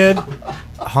don't like it.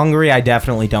 Hungary, I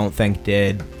definitely don't think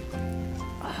did.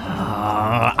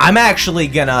 I'm actually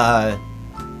gonna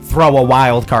throw a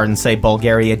wild card and say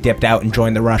Bulgaria dipped out and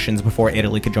joined the Russians before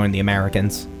Italy could join the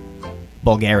Americans.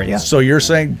 Bulgaria. So you're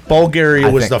saying Bulgaria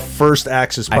I was think- the first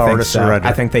Axis I power think to so. surrender?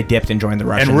 I think they dipped and joined the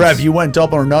Russians. And Rev, you went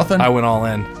double or nothing? I went all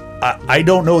in. I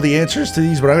don't know the answers to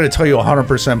these, but I'm going to tell you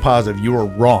 100% positive you were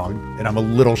wrong, and I'm a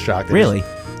little shocked. that Really?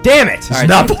 Damn it! All right,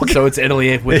 not so, Bulgaria. so it's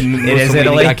Italy with It is Mussolini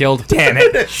Italy. got killed. Damn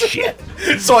it! Shit.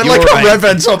 So I You like were how right. Rev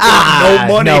ends up with no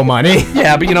money. No money.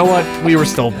 Yeah, but you know what? We were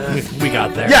still we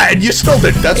got there. Yeah, and you still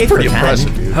did. That's Eight pretty for 10.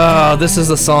 impressive, dude. This is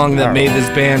a song that made this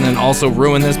band and also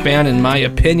ruined this band, in my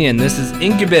opinion. This is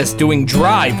Incubus doing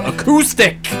Drive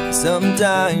acoustic.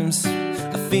 Sometimes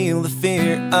I feel the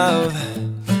fear of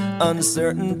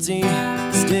uncertainty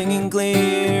stinging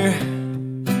clear,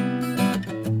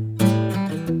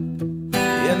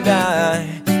 and I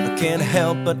can't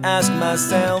help but ask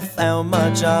myself how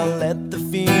much I'll let the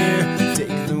fear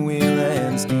take the wheel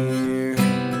and steer.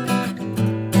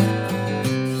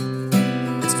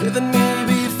 It's driven me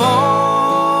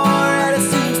before, and it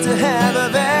seems to have a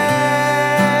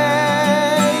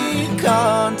vague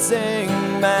haunting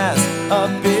mass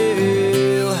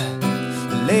appeal.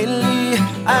 Lately,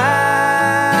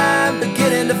 I'm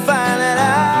beginning to find that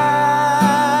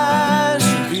I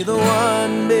should be the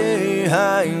one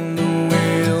behind the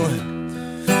wheel.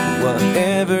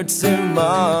 Whatever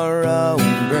tomorrow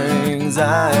brings,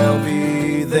 I'll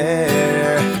be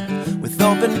there with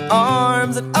open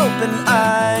arms and open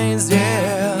eyes,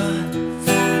 yeah.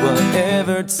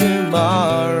 Whatever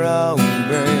tomorrow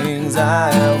brings,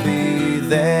 I'll be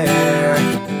there.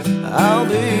 I'll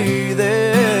be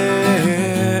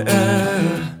there.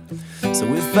 So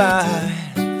if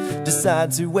I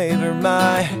decide to waver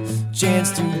my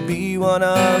chance to be one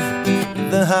of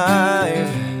the hive,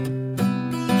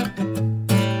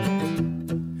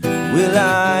 will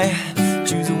I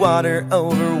choose water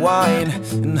over wine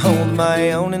and hold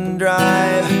my own and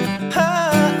drive?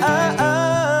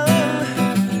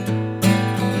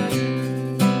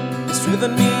 It's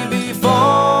driven me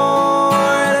before,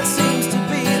 and it seems to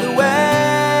be the way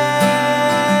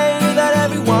that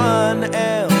everyone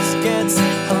else gets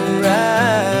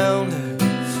around.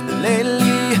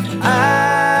 Lately,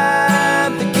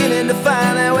 I'm beginning to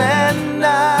find that way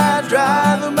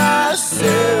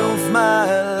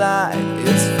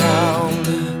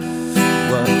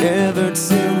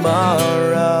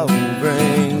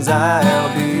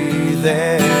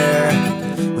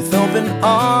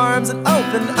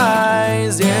open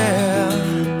eyes, yeah.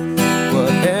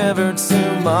 Whatever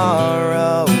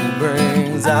tomorrow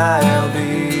brings, I'll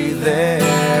be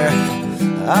there.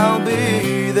 I'll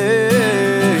be there.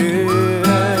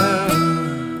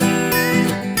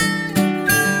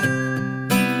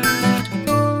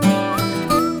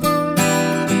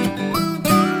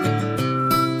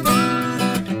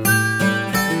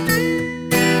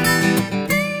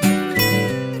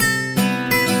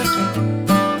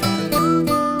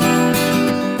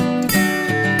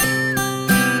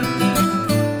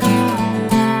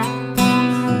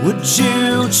 Would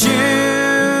you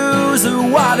choose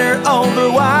water over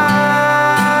wine?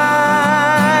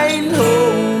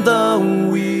 Hold the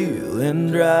wheel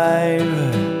and drive.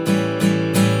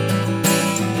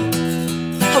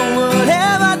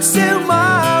 Whatever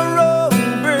tomorrow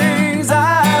brings,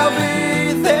 I'll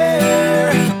be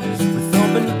there with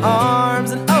open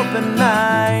arms and open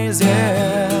eyes,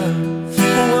 yeah.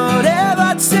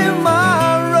 Whatever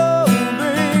tomorrow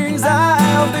brings,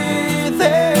 I'll be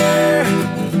there.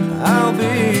 I'll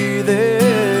be there.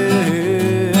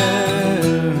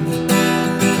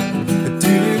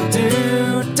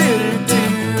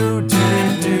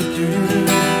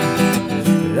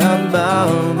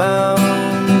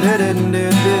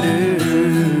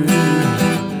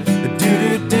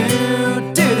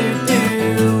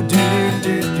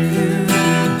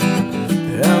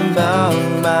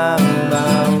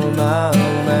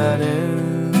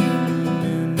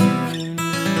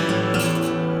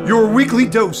 Your weekly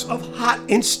dose of hot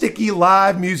and sticky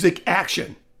live music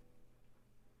action.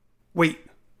 Wait,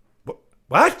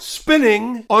 what?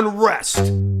 Spinning Unrest.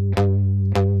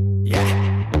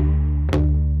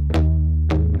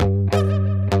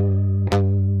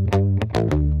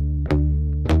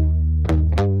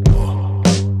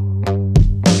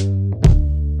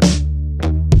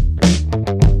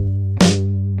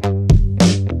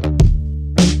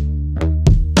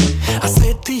 I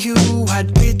said to you,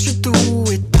 I'd bid you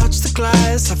through it. Touch the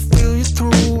glass, I feel you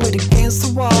through it. Against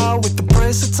the wall with the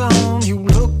bracelets on. You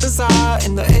look bizarre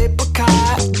in the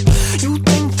apricot. You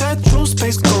think that your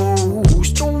space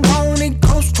goes. You want it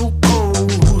coast to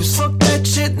coast. Fuck that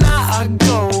shit, now I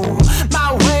go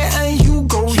my way and you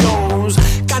go yours.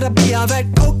 Gotta be all that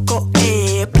cocoa,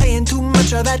 eh? Playing too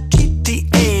much of that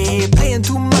GTA. Playing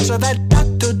too much of that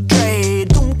Dr. Dre.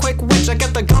 Doom quick witch, I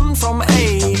got the gun from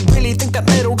A. Really think that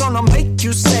metal gonna make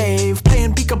you save.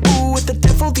 Playing peekaboo with the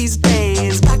devil these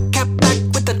days. Back cap back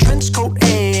with the trench coat,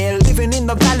 eh? Living in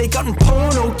the valley, cutting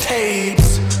porno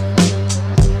tapes.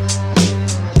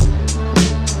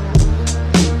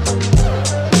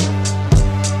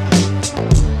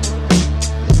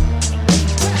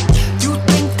 You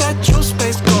think that your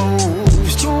space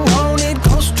goes. You want it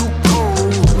coast to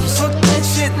coast. Fuck that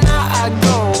shit, now I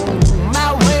go my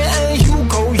way and you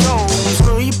go yours.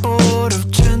 Were you bored of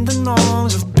gender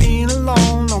norms, of being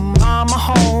alone? No mama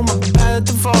home, a bad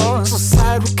divorce.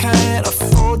 Aside, we can't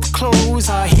afford the clothes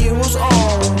our heroes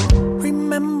own.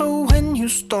 Remember when you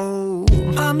stole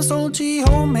Mom's old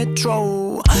G-Ho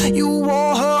Metro? You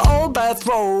wore her old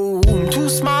bathrobe, too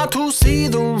smart to see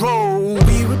the road.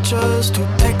 We were just two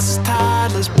Texas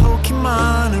toddlers,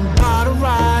 Pokemon and bottle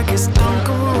rockets,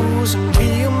 Dunkaroos and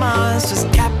real monsters,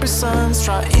 Capri Suns,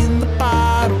 try in the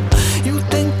bottle. You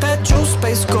think that your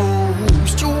space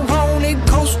goes. You want it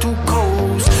coast to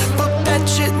coast. Fuck that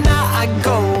shit, now I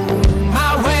go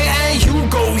my way and you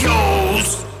go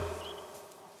yours.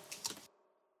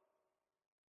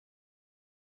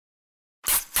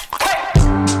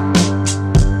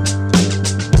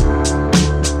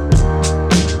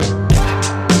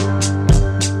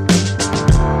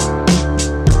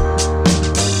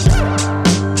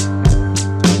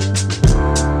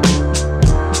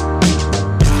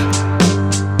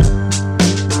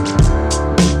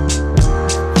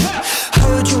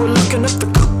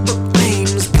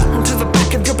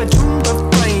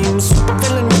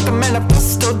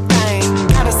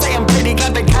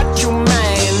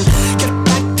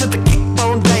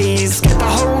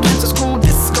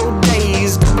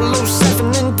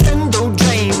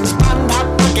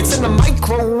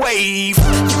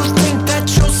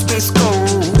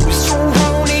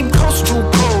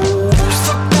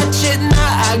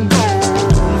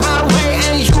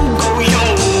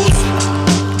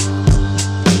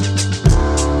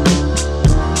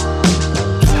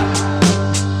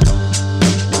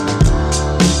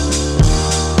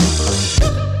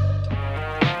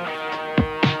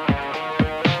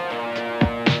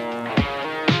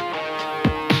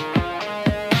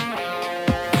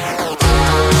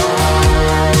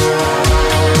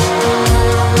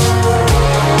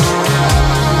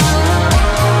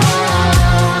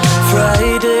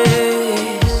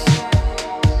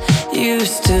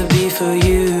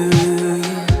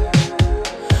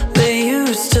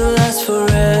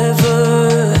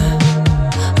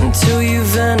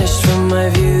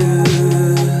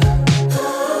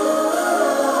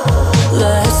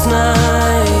 Last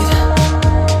night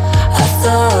I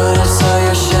thought I saw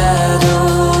your shadow.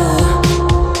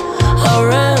 I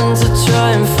ran to try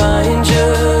and find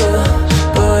you,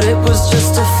 but it was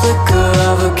just a flicker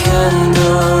of a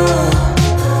candle.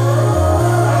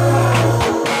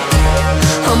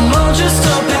 I'm all dressed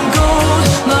up in gold,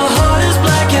 my heart is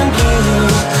black and blue.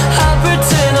 I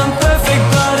pretend I'm perfect,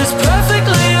 but it's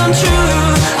perfectly untrue.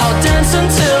 I'll dance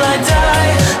until I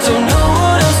die, don't know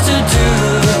what else to do.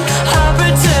 I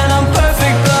pretend I'm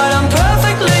perfect, but I'm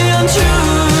perfectly untrue.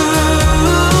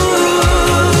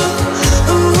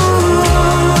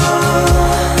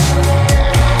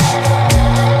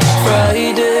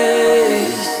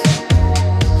 Fridays,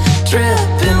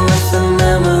 dripping with the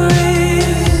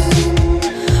memories.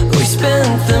 We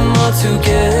spent them all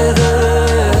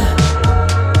together,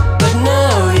 but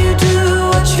now you do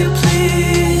what you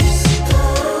please.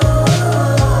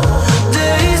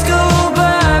 Days go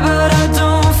by, but I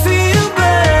don't feel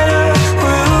better.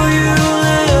 Will you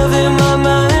live in my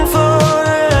mind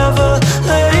forever?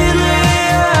 Lately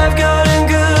I've gotten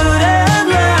good at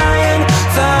lying,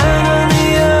 fine on the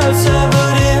outside,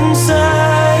 but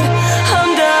inside I'm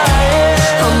dying.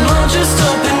 I'm all dressed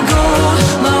up in gold,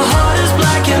 my heart is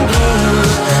black and blue.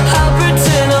 I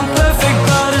pretend I'm perfect,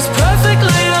 but it's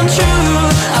perfectly untrue.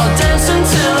 I'll dance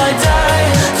until I die,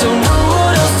 don't know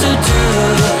what else to do.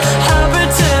 I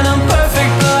pretend I'm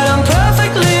perfect, but I'm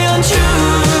perfectly untrue.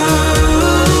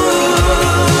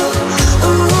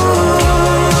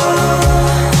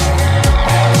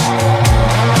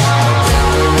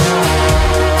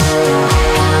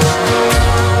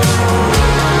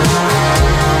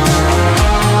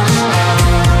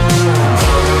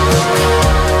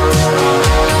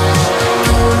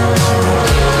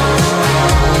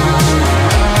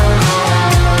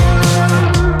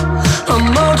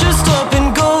 I'm all dressed up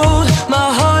in gold, my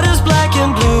heart is black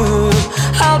and blue.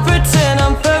 I'll pretend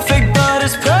I'm perfect, but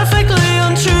it's perfectly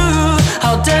untrue.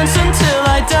 I'll dance until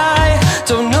I die,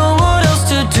 don't know what else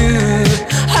to do.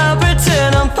 I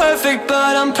pretend I'm perfect,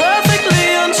 but I'm perfectly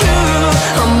untrue.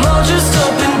 I'm all dressed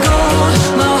up in gold,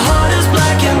 my heart is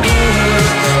black and blue.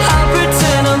 I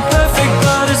pretend I'm perfect,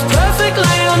 but it's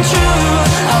perfectly untrue.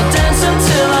 I'll dance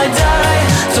until I die,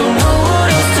 don't know what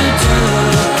else to do.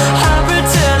 I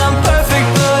pretend I'm perfect,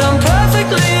 but I'm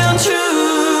perfectly untrue.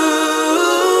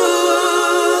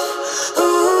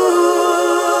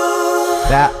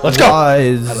 That Let's go.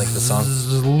 was I like the song.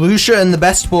 Lucia and the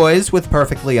Best Boys with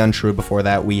Perfectly Untrue. Before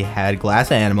that, we had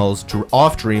Glass Animals,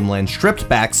 Off Dreamland, Stripped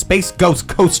Back, Space Ghost,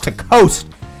 Coast to Coast.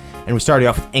 And we started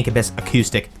off with Incubus,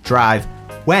 Acoustic Drive.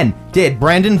 When did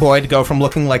Brandon Boyd go from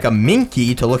looking like a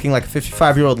minky to looking like a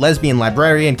 55-year-old lesbian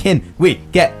librarian? Can we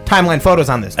get timeline photos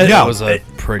on this? No. That was a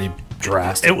pretty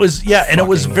drastic. It was, yeah, and it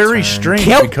was fucking very turn. strange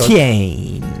because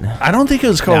Cocaine. I don't think it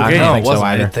was cocaine. No, it think so wasn't.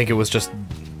 I either. didn't think it was just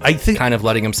I think kind of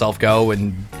letting himself go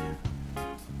and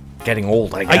getting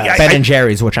old, I guess. Ben and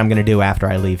Jerry's, which I'm going to do after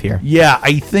I leave here. Yeah,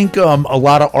 I think a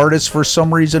lot of artists, for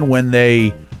some reason, when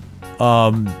they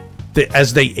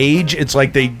as they age, it's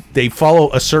like they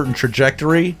follow a certain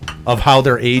trajectory of how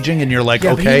they're aging, and you're like,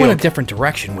 Yeah, but okay, he went a different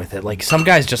direction with it. Like, some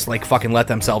guys just, like, fucking let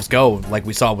themselves go, like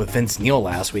we saw with Vince Neil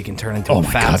last week, and turn into oh a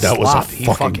my fat god, that was slob. a He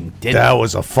fucking did that it.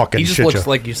 was a fucking He just shit looks show.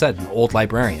 like you said, an old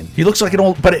librarian. He looks like an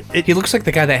old, but He looks like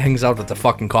the guy that hangs out at the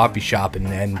fucking coffee shop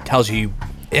and tells you,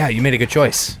 yeah, you made a good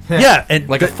choice. yeah, and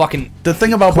Like a fucking... the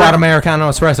thing about Quad Brandon, Americano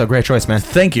Espresso. Great choice, man.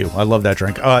 thank you, I love that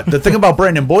drink. The thing about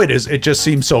Brandon Boyd is it just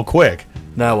seems so quick.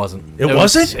 No, it wasn't. It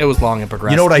wasn't? It was long and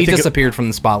progressive. You know what I he think it- disappeared from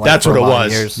the spotlight. That's for what a it lot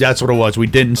of was. years. That's what it was. We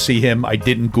didn't see him. I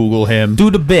didn't Google him. Do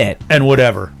the bit. And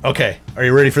whatever. Okay, are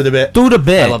you ready for the bit? Do the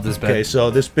bit. I love this bit. Okay,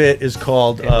 so this bit is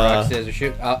called. Rock, scissors,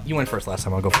 shoot. You went first last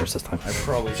time. I'll go first this time.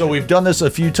 So we've done this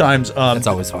a few times. That's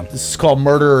always fun. This is called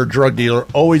Murder or Drug Dealer.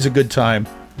 Always a good time.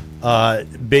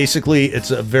 Basically,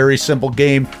 it's a very simple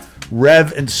game.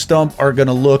 Rev and Stump are going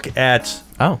to look at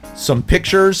some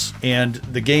pictures, and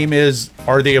the game is: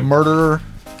 are they a murderer?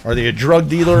 Are they a drug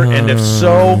dealer? And if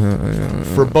so,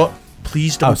 for both,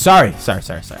 please don't. Oh, sorry.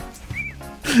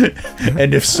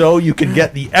 And if so, you can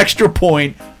get the extra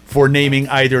point for naming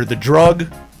either the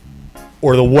drug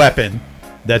or the weapon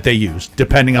that they used,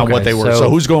 depending on what they were. So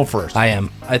who's going first? I am.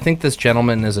 I think this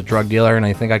gentleman is a drug dealer, and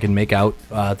I think I can make out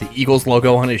the Eagles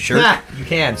logo on his shirt. You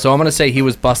can. So I'm going to say he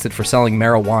was busted for selling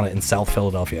marijuana in South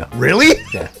Philadelphia. Really?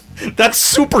 Yeah. That's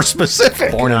super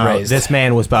specific. Born and raised. This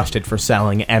man was busted for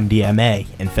selling MDMA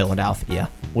in Philadelphia.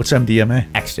 What's MDMA?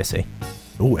 Ecstasy.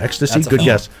 Ooh, ecstasy. That's a Good felony.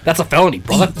 guess. That's a felony,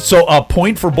 brother. So a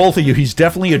point for both of you. He's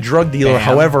definitely a drug dealer. Damn.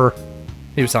 However,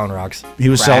 He was selling rocks. He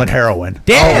was selling heroin.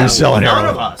 Damn, he was selling none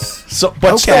heroin. of us. So,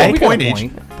 but Okay, still, we got point a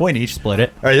each. Point each. Split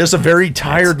it. All right, this is a very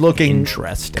tired-looking,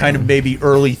 Interesting. kind of maybe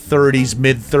early 30s,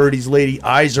 mid-30s lady.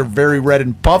 Eyes are very red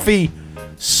and puffy.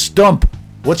 Stump.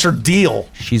 What's her deal?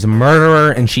 She's a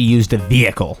murderer, and she used a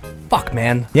vehicle. Fuck,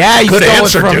 man. Yeah, you Good stole it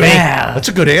answer, from dude. me. That's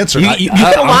a good answer. You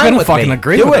get I'm along gonna with fucking me.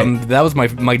 agree Do with it. him. That was my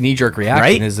knee-jerk reaction.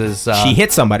 Right? Is she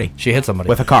hit somebody. She hit somebody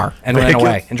with a car and ran Vehicular?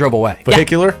 away and drove away.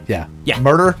 Vehicular? Yeah. Yeah.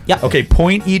 Murder? Yeah. Okay,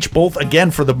 point each both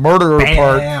again for the murderer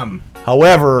part. Bam.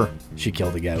 However, She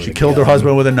killed a guy. she killed her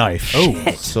husband with a knife. Oh.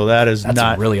 So that is That's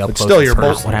not really up but close still, and you're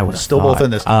personal. both What I would've still thought. both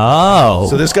in this. Oh.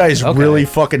 So this guy is Okay. really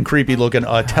fucking creepy looking.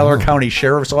 Teller County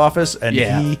Sheriff's Office, and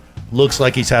Yeah. he looks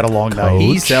like he's had a long night.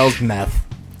 He sells meth.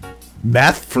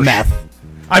 Meth for Meth.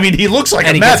 I mean, he looks like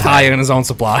And a he meth gets high head. on his own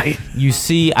supply. You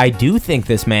see, I do think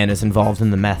this man is involved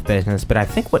in the meth business, but I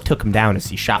think what took him down is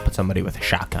he shot at somebody with a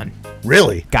shotgun.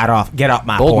 Really? Get off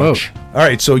my Bold porch. move. All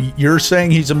right, so you're saying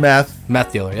he's a meth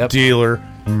Meth dealer, yep. dealer.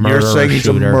 You're Murderer, saying he's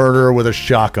shooter. a murderer with a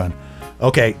shotgun.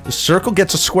 Okay, the circle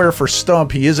gets a square for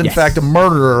Stump. He is in Yes. fact a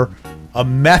murderer, a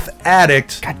meth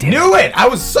addict. God damn it. Knew it! I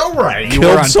was so right. You were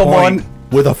Killed on someone point.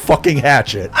 with a fucking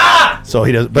hatchet. So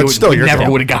he does, but You would- still, we you're never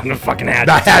wrong. would have gotten a fucking hatchet.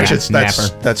 The hatchets.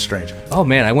 That's Never. strange. Oh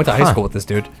man, I went to high school with this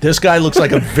dude. This guy looks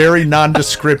like a very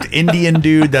nondescript Indian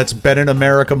dude that's been in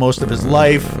America most of his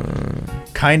life.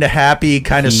 Kind of happy,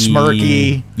 kind of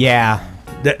smirky. Yeah.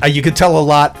 You can tell a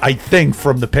lot, I think,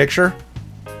 from the picture.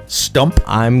 Stump.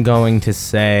 I'm going to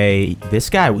say this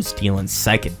guy was dealing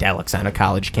psychedelics on a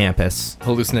college campus.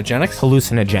 Hallucinogenics?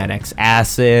 Hallucinogenics,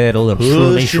 acid, a little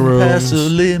shroomy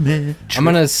shrooms. limit. I'm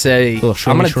gonna say Little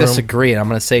I'm gonna shroom. disagree, and I'm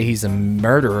gonna say he's a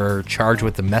murderer charged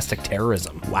with domestic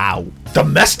terrorism. Wow.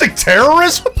 Domestic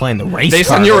terrorism? Playing the race Based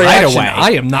card on your right reaction, away. I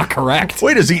am not correct.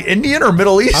 Wait, is he Indian or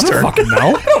Middle I Eastern? don't fucking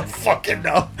know. I don't fucking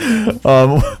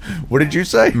know. What did you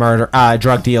say? Murder,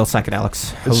 drug deal,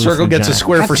 psychedelics. The circle gets a hallucinogenic.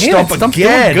 square for God damn it, Stump Stump's doing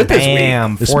again. good this week.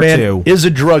 Bam, This 4-2. man is a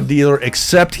drug dealer,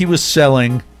 except he was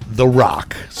selling the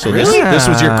rock. So this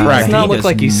was your Ah, correct. Does not he look does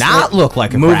like he's not look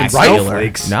like a moving crack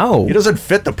snowflakes. dealer. No. He doesn't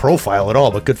fit the profile at all,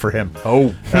 but good for him. Oh.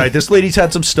 All right, this lady's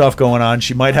had some stuff going on.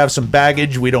 She might have some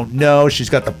baggage. We don't know. She's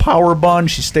got the power bun.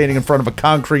 She's standing in front of a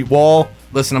concrete wall.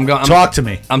 Listen, I'm going. Talk to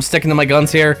me. I'm sticking to my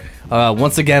guns here.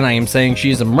 Once again, I am saying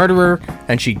she's a murderer,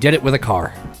 and she did it with a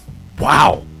car.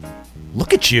 Wow.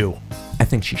 Look at you. I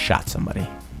think she shot somebody.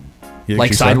 You think Like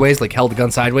she said- sideways, like held the gun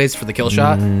sideways for the kill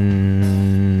shot.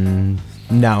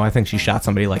 No, I think she shot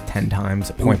somebody like 10 times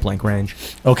at point blank range.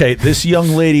 Okay, this young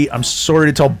lady, I'm sorry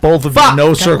to tell both of you, Fuck! no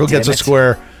God circle gets a damn it.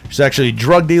 square. She's actually a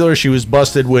drug dealer. She was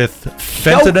busted with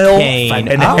fentanyl Cocaine.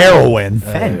 and Oh. heroin.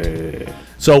 Fent.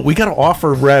 So we got to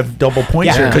offer Rev double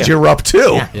points Yeah. here because Yeah. you're up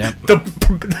too. Yeah.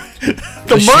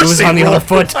 The shoe was mercy on the rule. other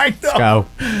foot. I know. Go.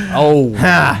 Oh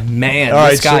man, All this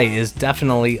right, so- guy is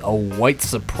definitely a white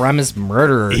supremacist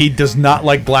murderer. He does not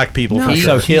like black people. No, for He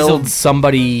sure. killed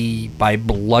somebody by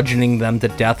bludgeoning them to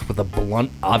death with a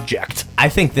blunt object. I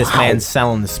think this man's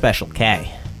selling the Special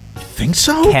K. Think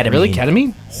so? Ketamine. Really,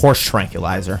 ketamine? Horse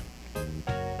tranquilizer.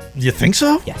 You think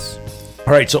so? Yes.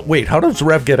 All right. So wait, how does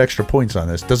Rev get extra points on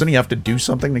this? Doesn't he have to do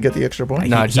something to get the extra point?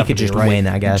 No, he I just have could to be just right. win,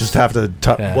 I guess. Just have to.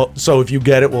 Yeah. Well, so if you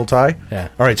get it, we'll tie. Yeah.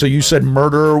 All right. So you said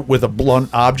murder with a blunt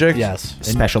object. Yes.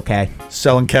 Special K.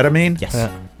 Selling ketamine. Yes.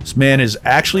 Yeah. This man is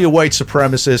actually a white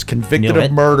supremacist convicted Knew of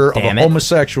it. murder Damn of a it.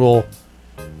 homosexual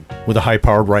with a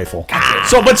high-powered rifle.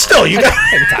 So, but still, you got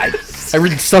I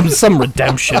read some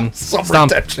redemption. some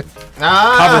Stump. redemption.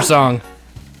 Cover song.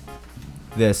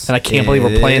 This And I can't believe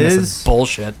we're playing this. It's is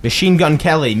bullshit. Machine Gun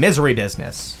Kelly, Misery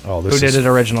Business. Oh, Who this did is it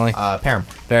originally? Paramore.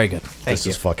 Very good. Thank this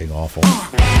you. is fucking awful.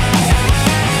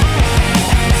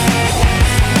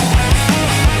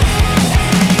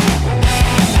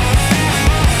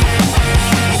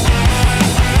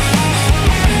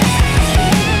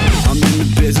 I'm in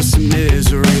the business of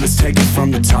misery, let's take it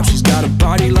from the top. She's got a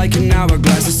body like an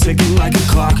hourglass, it's ticking like a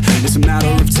clock. It's a matter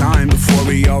of time before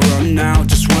we all run out.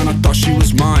 Just when I thought she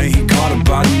was mine, he caught her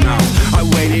by the mouth. I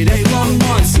waited 8 long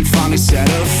months, he finally set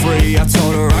her free. I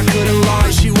told her I couldn't lie,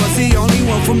 she was the only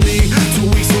one for me. 2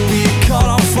 weeks and we caught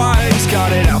on fire, he's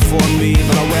got it out for me,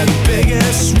 but I wear the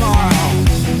biggest smile.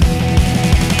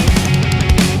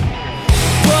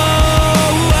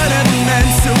 Whoa, I never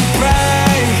meant to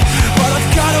break, but I've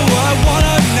got her where I want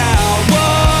her now.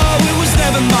 Whoa, it was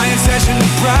never my intention to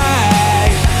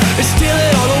brag and steal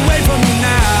it all away from me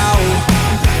now.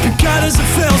 But God, does it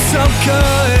feel so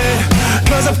good?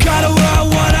 Cause I've got her where I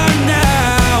want her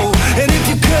now. And if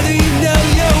you could, then you know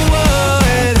you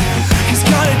would. Cause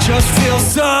God, it just feels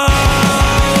so,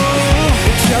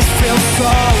 it just feels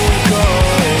so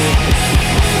good.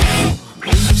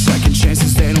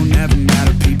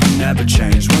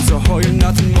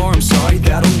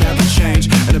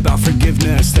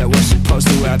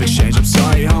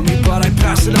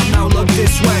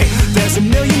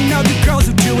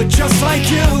 just like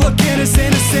you, looking as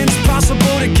innocent as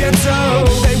possible to get to.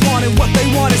 They wanted what they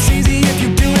want, it's easy if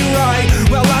you do it right.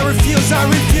 Well, I refuse, I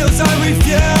refuse, I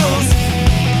refuse.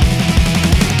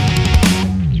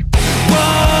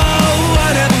 Whoa, I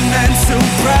never meant to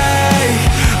break,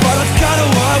 but I've got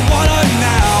what I want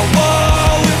now.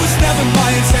 Whoa, it was never my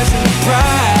intention to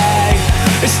break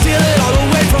and steal it all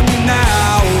away from you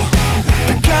now.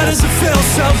 But God, does it feel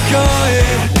so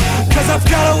good? Cause I've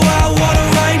got what I want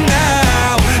right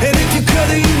now. And if you could,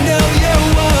 then you know you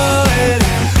would.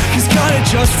 Cause God, it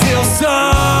just feels so.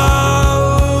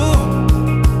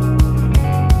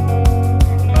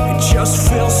 It just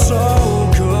feels so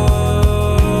good.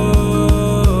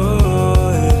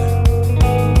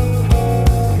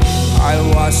 I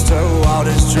watched her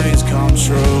wildest dreams come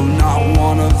true. Not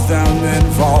one of them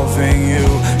involving you.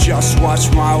 Just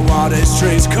watch my wildest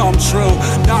dreams come true.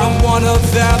 Not one of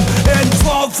them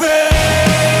involving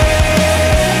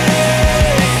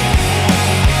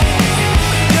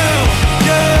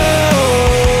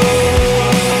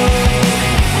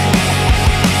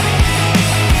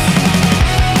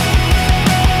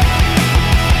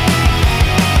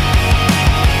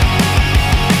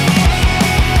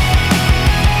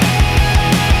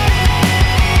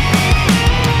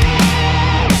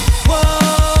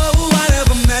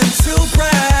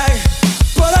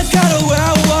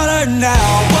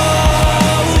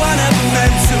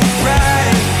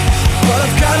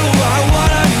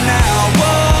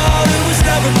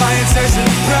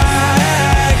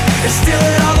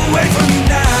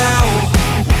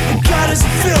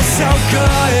so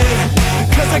good,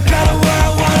 cause I got it where I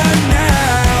want it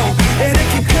now. And if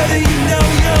you could, then you know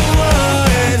you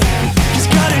would. Cause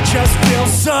God, it just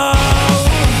feels so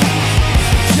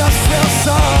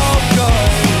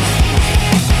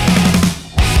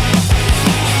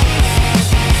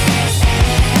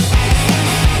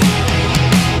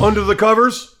good. Under the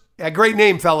Covers. Yeah, great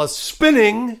name, fellas.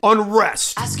 Spinning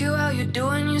Unrest. Ask you how you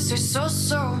doing, you say so.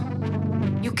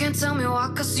 You can't tell me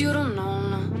why, cause you don't know,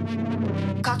 no.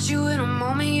 Caught you in a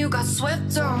moment, you got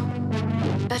swept up.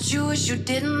 Bet you wish you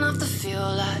didn't have to feel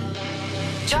like.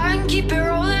 Try and keep it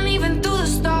rolling even through the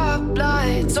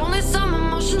stoplights. Only some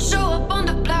emotions show up on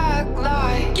the black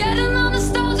light. Getting all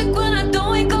nostalgic when I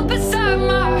don't wake up inside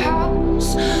my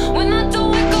house. When I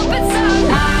don't wake up inside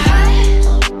my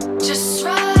head. Just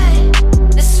right,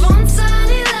 this one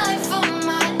tiny life of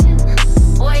mine.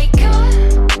 Wake up,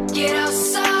 get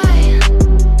outside.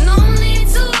 No need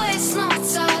to waste no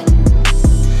time.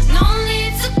 No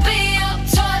need to be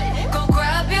uptight. Go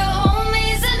grab your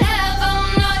homies and have a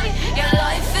night. Your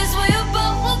life is where your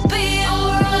boat will be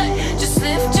alright. Just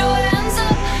lift your hand.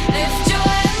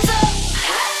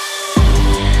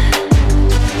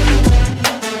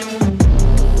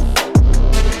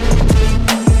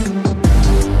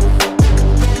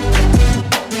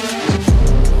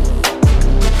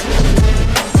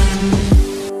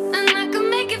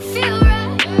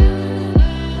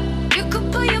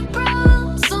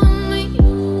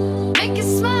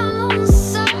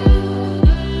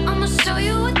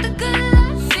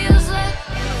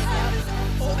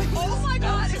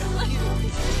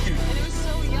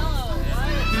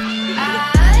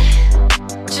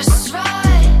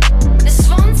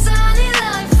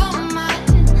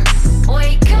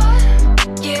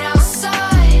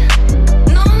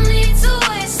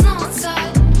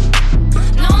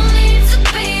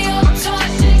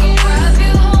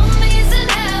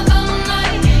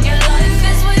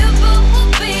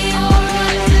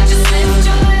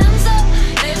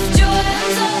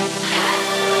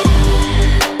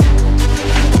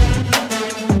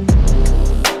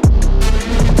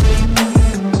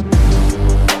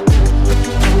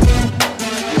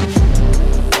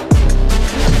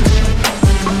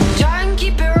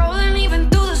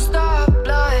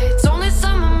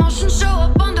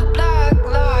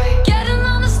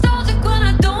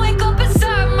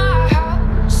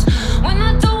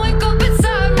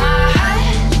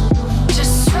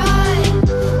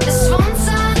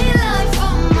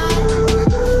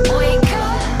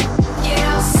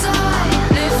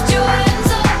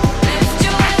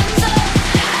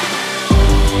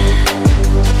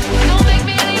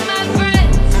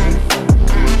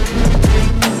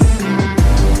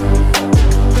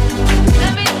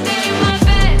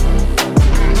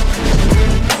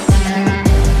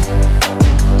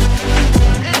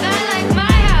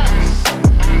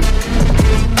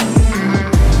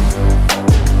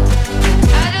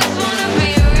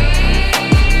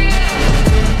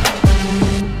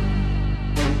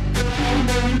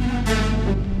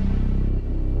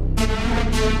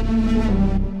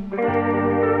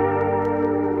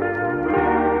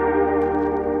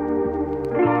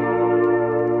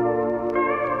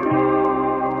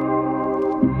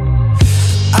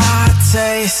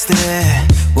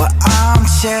 tasted what I'm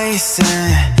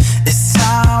chasing. It's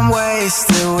time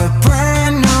wasted with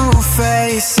brand new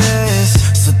faces.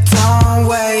 So don't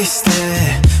waste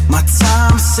it. My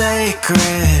time's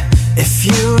sacred. If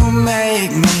you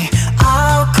make me,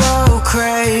 I'll go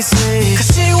crazy.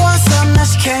 Cause she wants something that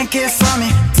she can't get from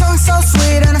me. Tongue so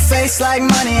sweet and her face like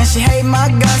money. And she hate my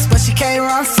guts, but she can't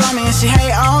run from me. And she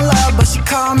hate on love, but she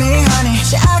call me honey.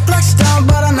 She act like she don't,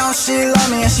 but I know she love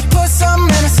me. And she put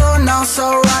something in it so I know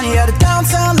so runny. Yeah, the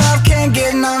downtown love can't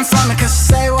get nothing from me. Cause she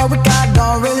say what we got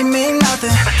don't really mean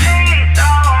nothing. She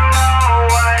don't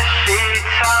know what she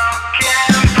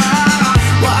talking about.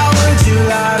 Why would you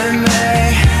lie to me?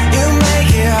 You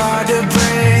make it hard to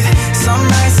breathe. Some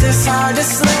nights it's hard to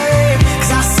sleep.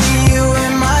 Cause I see you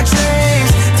in my dreams.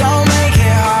 Don't make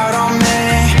it hard on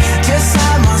me. Just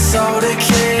have my soul to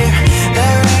keep.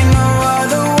 There ain't no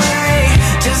other way.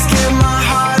 Just give my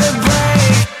heart a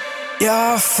break.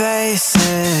 Your face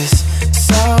is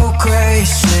so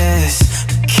gracious.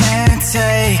 Can't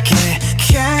take it,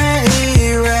 can't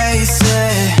erase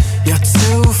it. Your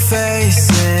two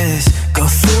faces go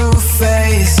through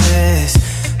phases.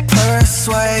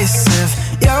 Persuasive,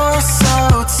 you're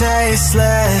so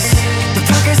tasteless. The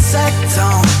Percocet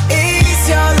don't ease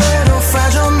your little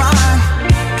fragile mind.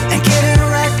 And getting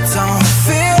wrecked don't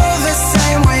feel the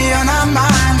same when you're not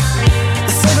mine.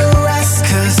 The cigarettes,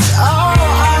 cause oh,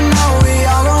 I know we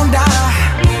all gon' die.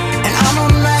 And I'm a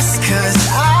mess cause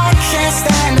I can't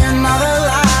stand another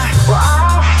lie. Well,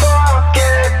 I'll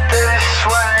forget this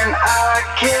when I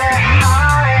get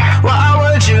high. Why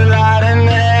would you lie to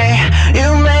me? You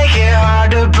make it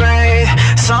hard to breathe.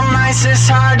 Some nights it's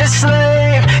hard to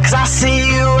sleep. Cause I see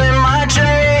you in my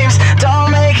dreams.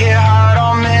 Don't make it hard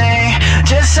on me.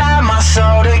 Just have my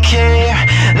soul to keep.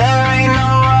 There ain't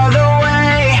no other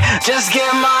way. Just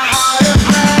give my heart a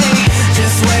break.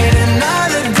 Just wait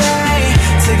another day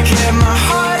to give my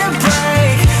heart a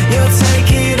break. You'll take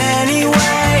it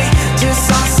anyway.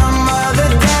 Just on some other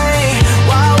day.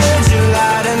 Why would you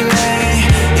lie to me?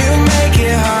 You make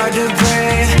it hard to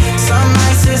breathe. Some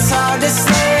nights it's hard to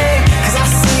sleep. Cause I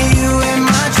see you in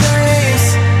my dreams.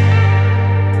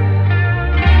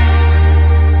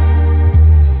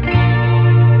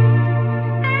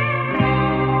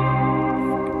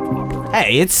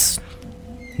 Hey, it's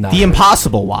Not the real.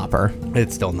 Impossible Whopper.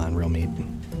 It's still not real meat.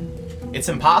 It's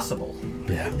impossible.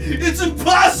 Yeah. It's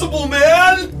impossible,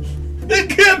 man. It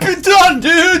can't be done,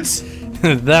 dudes.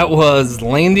 That was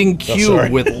Landing Q sorry.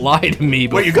 with Lie to Me.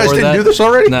 Wait, you guys Before didn't that- do this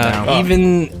already? No. Oh.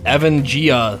 Even Evan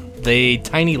Gia, They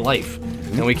Tiny Life.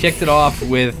 And we kicked it off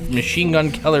with Machine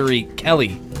Gun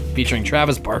Kelly featuring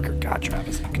Travis Barker. God,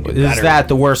 Travis, you can do Is better. that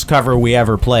the worst cover we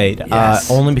ever played? Yes.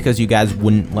 Only because you guys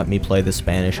wouldn't let me play the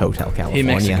Spanish Hotel California. He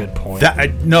makes a good point.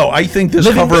 No, I think this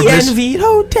Living cover of the this. Envied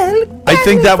Hotel. I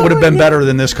think that would have been better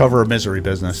than this cover of Misery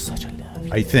Business.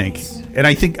 I think. And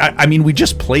I think, I mean, we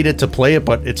just played it to play it,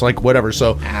 but it's like, whatever.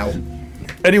 So,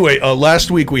 anyway,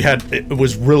 last week it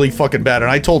was really fucking bad.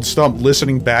 And I told Stump,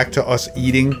 listening back to us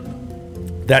eating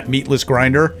that meatless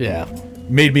grinder,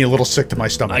 made me a little sick to my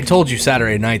stomach. I told you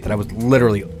Saturday night that I was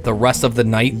literally the rest of the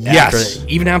night. Yes.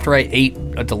 Even after I ate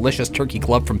a delicious turkey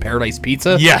club from Paradise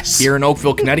Pizza. Yes. Here in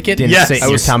Oakville, Connecticut. Didn't Yes. sit in I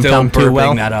your was still tum-tum burping too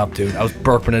well? that up, dude. I was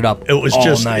burping it up. It was all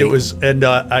just, night. it was, and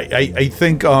I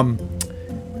think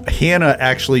Hannah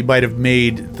actually might have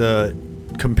made the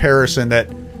comparison that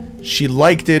she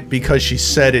liked it because she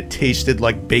said it tasted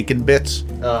like bacon bits.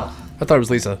 I thought it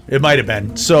was Lisa. It might have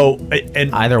been. So,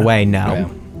 and Either way, no.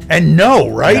 and no,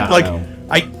 right? Yeah, like, no.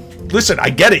 listen,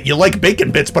 I get it. You like bacon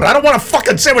bits, but I don't want a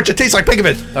fucking sandwich that tastes like bacon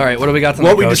bits. All right, what do we got tonight,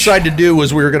 What we Coach? decided to do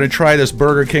was we were going to try this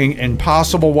Burger King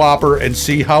Impossible Whopper and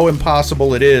see how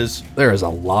impossible it is. There is a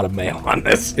lot of mayo on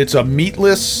this. It's a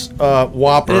meatless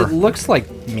Whopper. It looks like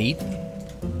meat.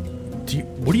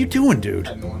 What are you doing, dude?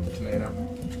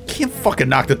 Can't fucking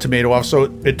knock the tomato off. So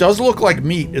it does look like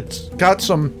meat. It's got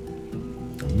some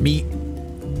meat.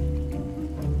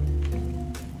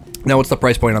 Now, what's the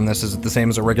price point on this? Is it the same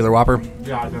as a regular Whopper?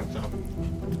 Yeah, I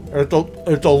think so.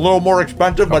 It's a little more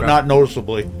expensive, but Okay. not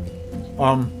noticeably.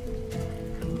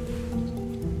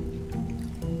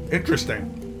 Interesting.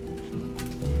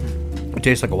 It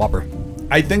tastes like a Whopper.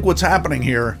 I think what's happening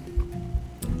here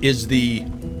is the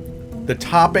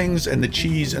toppings and the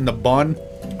cheese and the bun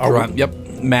are Right, yep.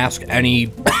 Mask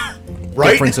any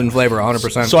right. difference in flavor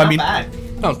 100%. So I mean,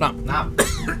 no, it's not.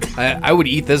 I would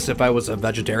eat this if I was a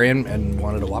vegetarian and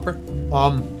wanted a Whopper.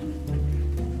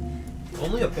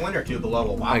 Only a point or two below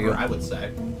a Whopper, I would say.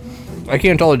 I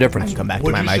can't tell the difference. Come back to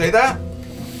would my you mic. say that?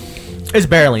 It's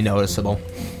barely noticeable.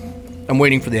 I'm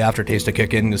waiting for the aftertaste to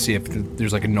kick in to see if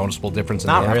there's like a noticeable difference in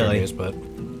Not the really. aftertaste, but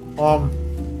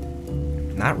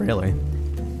Not really.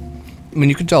 I mean,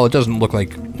 you can tell it doesn't look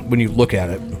like when you look at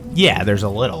it. Yeah, there's a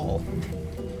little.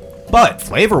 But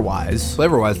flavor-wise,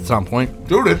 it's on point.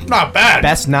 Dude, it's not bad.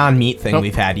 Best non-meat thing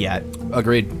we've had yet.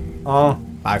 Agreed.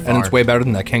 By far. And it's way better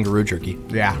than that kangaroo jerky.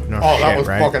 Yeah. No Oh, that shit, was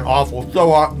right? fucking awful.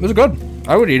 So, It was good.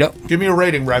 I would eat it. give me a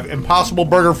rating, Rev. Impossible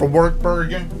Burger from Burger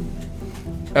King.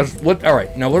 All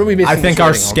right, now what are we basing I think this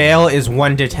our rating on? scale is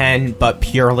 1 to 10, but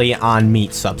purely on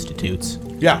meat substitutes.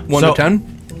 Yeah. 1 So- to 10?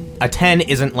 A 10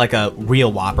 isn't like a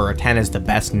real Whopper. A 10 is the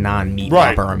best non-meat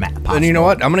Right. Whopper possible. Then you know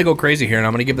what? I'm gonna go crazy here, and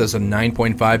I'm gonna give this a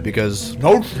 9.5 because.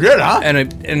 No shit, huh?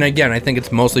 And again, I think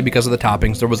it's mostly because of the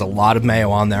toppings. There was a lot of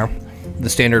mayo on there. The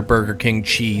standard Burger King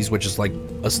cheese, which is like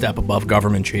a step above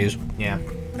government cheese. Yeah.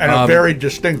 And a very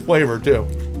distinct flavor, too.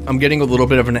 I'm getting a little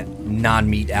bit of a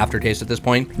non-meat aftertaste at this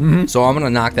point, so I'm gonna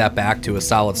knock that back to a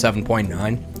solid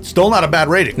 7.9. Still not a bad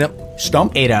rating. Yep.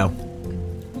 Stump? 8-0.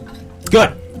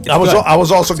 Good. I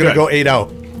was also going to go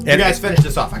 8-0. You guys finish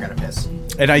this off. I gotta piss.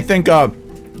 And I think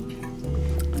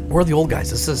We're the old guys.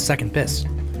 This is a second piss.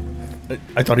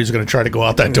 I thought he was going to try to go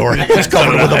out that door. He's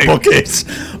coming with a bookcase.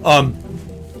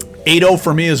 8-0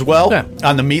 for me as well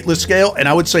on the meatless scale, and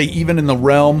I would say even in the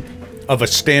realm of a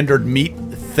standard meat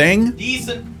thing,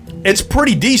 Decent. it's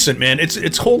pretty decent, man.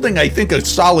 It's holding, I think, a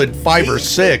solid 5 or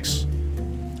 6.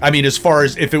 I mean, as far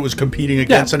as if it was competing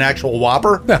against an actual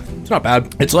Whopper. Yeah, it's not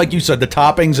bad. It's like you said, the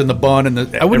toppings and the bun and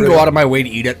the. I wouldn't go out of my way to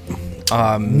eat it.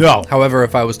 No. However,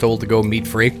 if I was told to go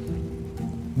meat-free,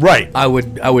 right, I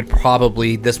would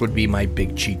probably. This would be my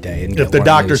big cheat day. And if the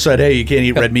doctor said, "Hey, you can't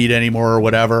eat red meat anymore" or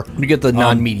whatever, you get the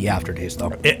non-meaty aftertaste,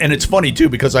 though. And it's funny too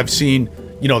because I've seen,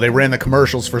 they ran the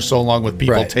commercials for so long with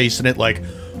people Right. tasting it like,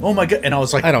 "Oh my god!" And I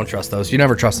was like, I don't trust those. You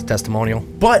never trust a testimonial.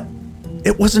 but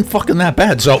it wasn't fucking that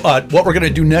bad. So what we're gonna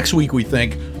do next week, we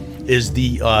think, is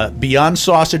the Beyond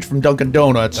Sausage from Dunkin'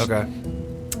 Donuts. Okay.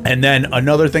 And then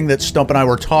another thing that Stump and I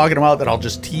were talking about that I'll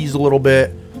just tease a little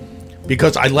bit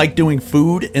because I like doing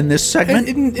food in this segment.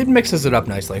 It mixes it up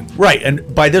nicely. Right,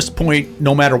 and by this point,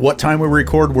 no matter what time we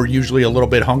record, we're usually a little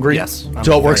bit hungry. Yes, I'm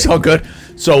so it works very out good.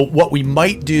 So what we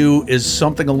might do is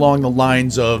something along the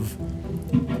lines of...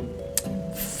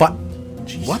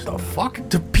 What the fuck?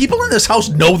 Do people in this house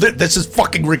know that this is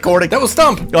fucking recording? That was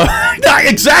Stump.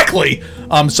 Exactly.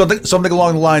 Something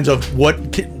along the lines of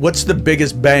what's the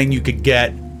biggest bang you could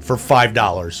get for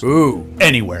 $5? Ooh.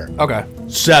 Anywhere. Okay.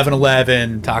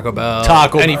 7-Eleven, Taco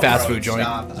Bell, any fast food joint.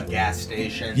 A gas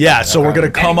station. Yeah, so we're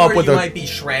gonna come up with you a. might be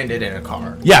stranded in a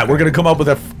car. Yeah, we're gonna come up with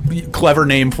a clever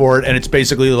name for it, and it's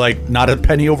basically like not a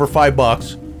penny over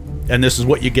 $5, and this is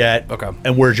what you get. Okay.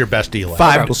 And where's your best deal? At?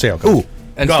 5. We'll see how it goes. Ooh.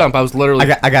 And Go. Stump, I was literally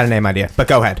I got a name idea, but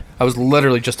go ahead. I was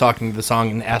literally just talking to the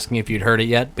song and asking if you'd heard it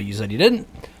yet, but you said you didn't.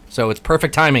 So it's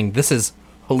perfect timing. This is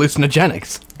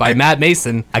Hallucinogenics by Matt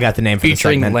Mason. I got the name for the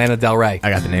featuring segment. Lana Del Rey. I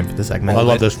got the name for the segment. I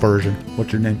love this version.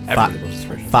 What's your name? Everybody loves this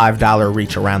version. $5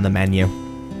 reach around the menu.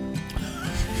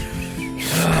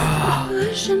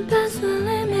 Pushing past the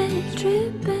limit,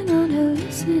 tripping on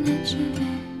hallucinogens.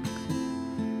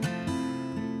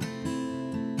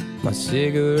 My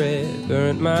cigarette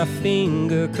burnt my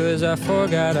finger 'cause I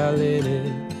forgot I lit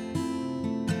it.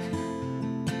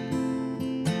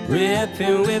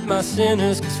 Ripping with my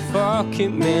sinners 'cause fuck it,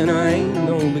 man, I ain't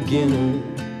no beginner.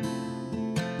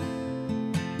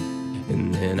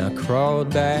 And then I crawled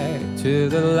back to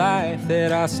the life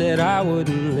that I said I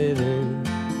wouldn't live in.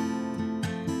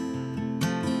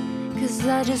 'Cause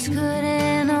I just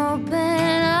couldn't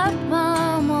open up,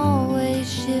 I'm always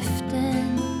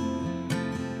shifting.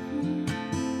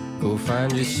 Go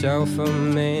find yourself a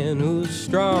man who's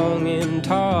strong and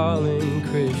tall and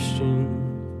Christian.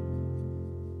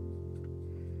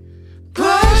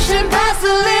 Pushing past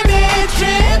the limit,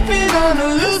 tripping on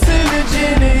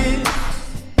hallucinogenics.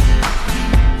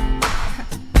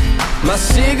 My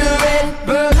cigarette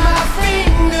burned my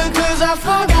finger 'cause I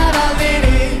forgot I lit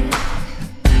it.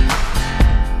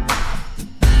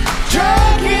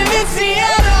 Drunken in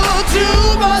Seattle,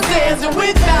 2 bars dancing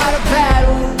without a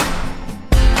paddle.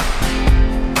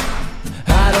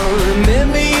 I don't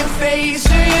remember your face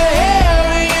or your hair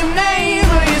or your name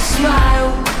or your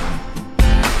smile,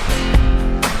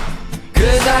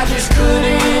 'cause I just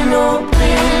couldn't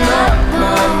open up,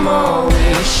 I'm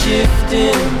always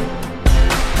shifting.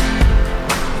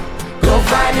 Go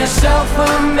find yourself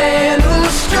a man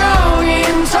who's strong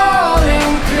and tall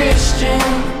and Christian.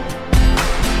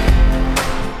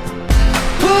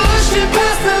 Pushing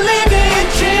past the limit,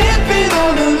 tripping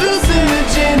on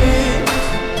hallucinogenics.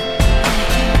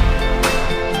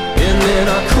 And then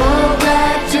I crawl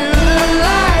back to the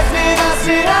life that I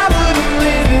said I wouldn't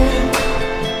live in.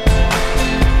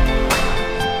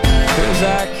 'Cause 'cause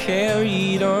I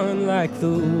carried on like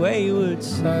the wayward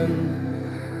son.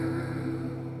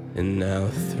 And now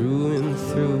through and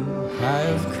through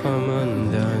I've come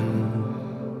undone.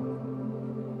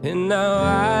 And now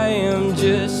I am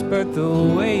just but the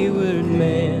wayward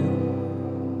man,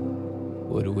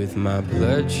 what with my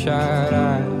bloodshot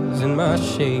eyes and my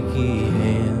shaky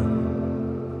hand.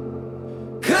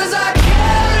 'Cause I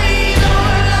carried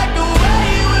on like the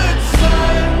wayward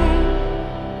son.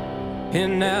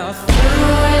 And now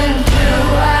through and through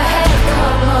I have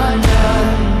come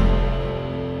undone.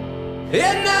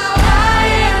 And now I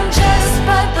am just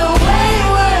but the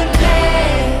wayward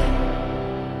man,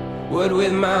 what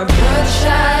with my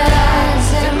bloodshot eyes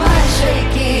and my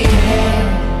shaky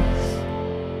hands.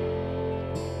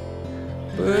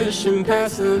 Pushing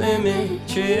past the limit,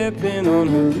 tripping on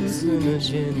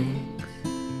hallucinogenics.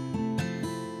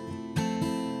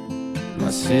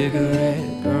 My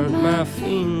cigarette burned my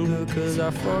finger 'cause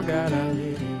I forgot I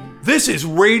lit it. This is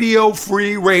Radio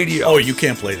Free Radio. Oh, you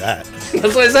can't play that.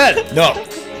 That's what I said. No.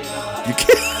 You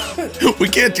can't. We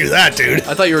can't do that, dude.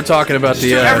 I thought you were talking about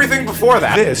the everything before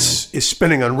that. This is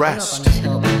Spinning Unrest.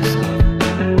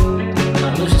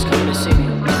 Lucy's coming to see me.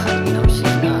 No,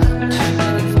 she's not.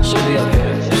 She'll be up here.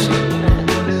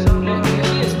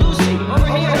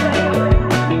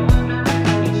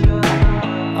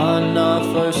 On our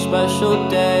first special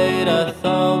date, I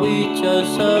thought we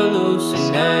just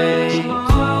hallucinate.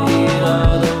 Eat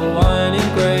all the wine and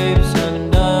grapes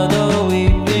under the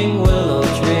weeping willow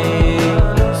tree.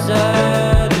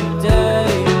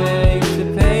 Saturday makes the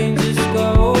pain just go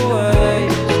away.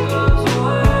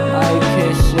 I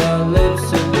kiss your lips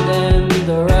and then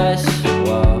the rest,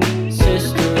 well,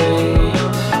 sistery.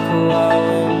 Wow,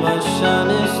 my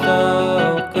shining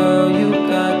star, girl, you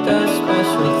got that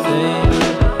special thing.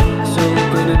 So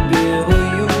good to be who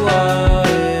you are,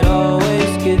 it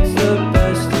always gets the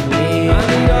best of me. I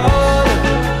need all of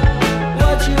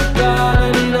what you got, I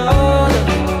need all of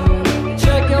it.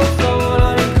 Check your phone,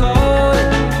 I need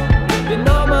calling. Been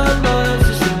on my mind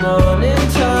since the morning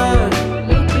time.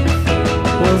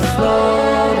 We're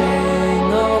floating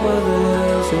over the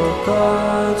hills, you're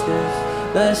gorgeous.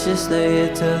 Let's just stay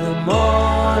here till the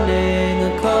morning.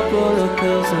 A couple of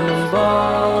pills and I'm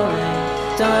balling.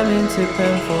 Diamond tip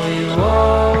pen for you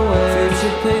always.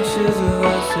 Future pictures of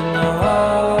us in the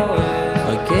hallway.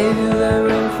 I gave you that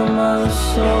ring for my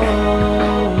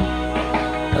soul.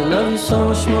 I love you so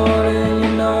much more than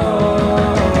you know.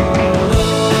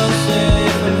 Lucy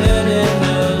from hidden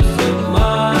hills, took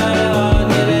my heart,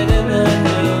 hid it in the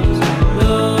hills.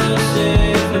 Lucy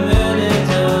from hidden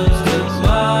hills, took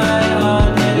my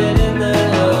heart, hid it in the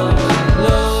hills.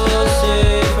 Lucy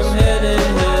from hidden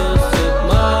hills, took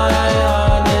my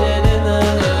heart, hid it in the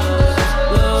hills.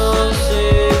 Lucy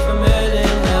from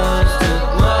hidden hills, took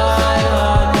my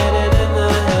heart, hid it in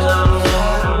the hills.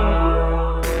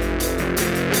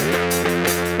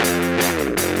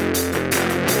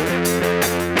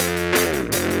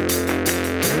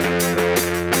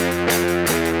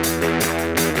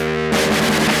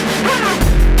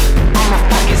 I'm a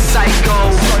fucking psycho,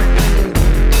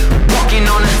 walking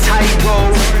on a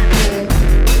tightrope,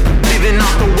 living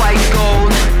off the white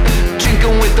gold,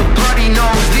 drinking with the bloody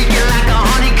nose, leaking like a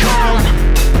honeycomb.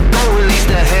 Go release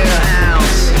the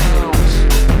hellhounds,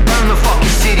 burn the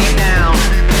fucking city down.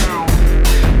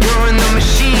 You're in the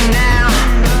machine now.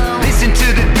 Listen to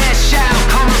the death shout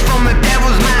coming from the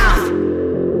devil's mouth.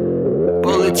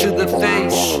 Bullet to the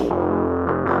face.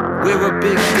 We're a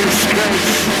big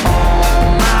disgrace.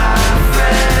 All my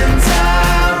friends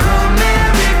are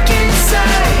American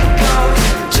psychos,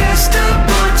 just a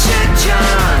bunch of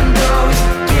John Does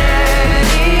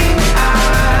getting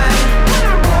high.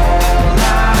 All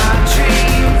our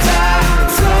dreams are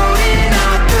floating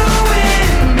out the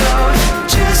windows,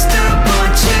 just a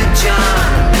bunch of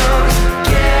John Does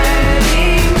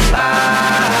getting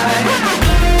high.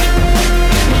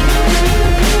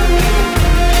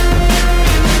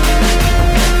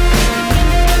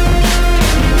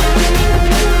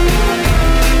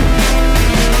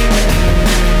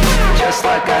 Just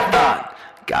like I thought,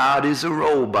 God is a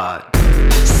robot.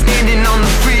 Standing on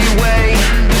the freeway,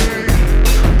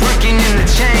 working in the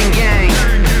chain gang.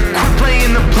 Quit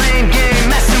playing the blame game,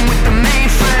 messing with the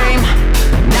mainframe.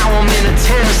 Now I'm in a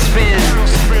tailspin,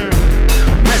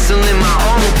 wrestling my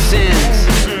old sins.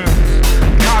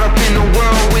 Caught up in the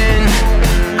whirlwind,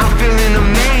 I'm feeling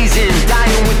amazing,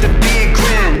 dying with a big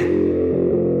grin.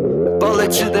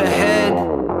 Bullet to the head,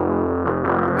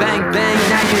 bang bang,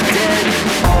 now you're dead.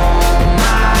 All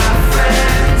my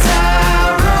friends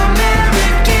are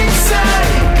American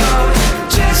psychos,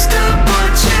 just a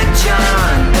bunch of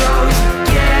John Does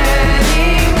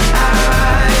getting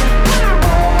high.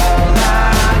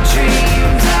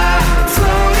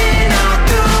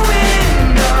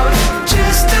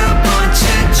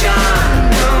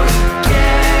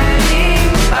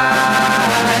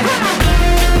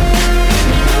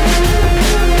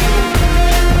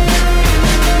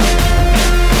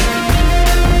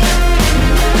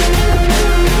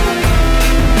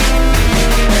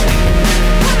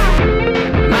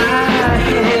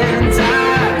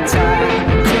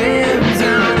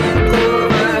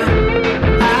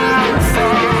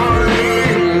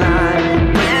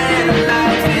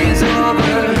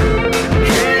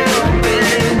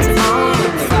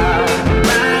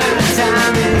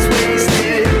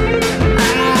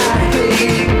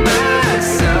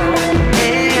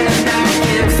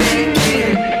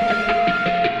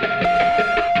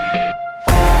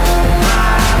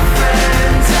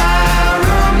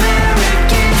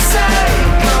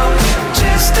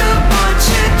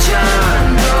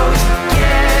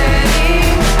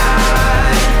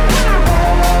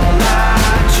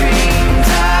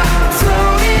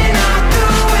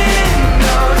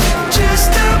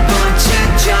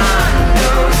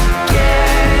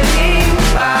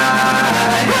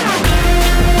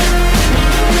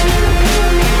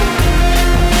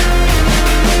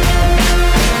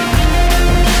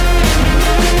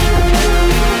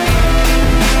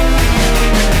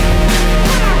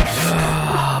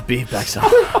 XL.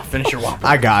 Finish your Whopper.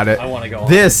 I got it. I want to go on.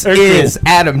 This is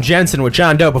Adam Jensen with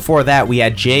John Doe. Before that, we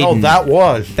had Jaden. Oh,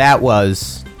 that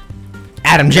was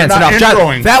Adam You're Jensen not off John.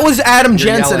 introing. That was Adam You're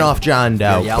Jensen yelling. off John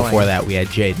Doe. You're yelling. Before that, we had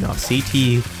Jaden off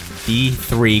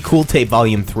CTB3 Cool Tape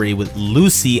Volume 3 with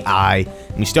Lucy I.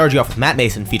 And we started you off with Matt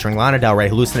Mason featuring Lana Del Rey,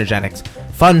 Hallucinogenics.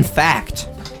 Fun fact.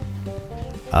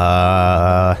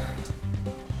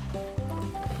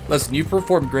 Listen, you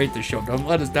performed great this show. Don't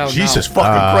let us down. Jesus now.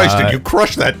 fucking Christ, did you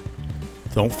crush that?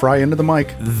 Don't fry into the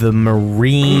mic. The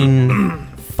Marine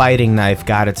fighting knife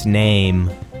got its name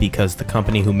because the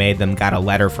company who made them got a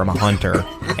letter from a hunter,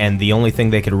 and the only thing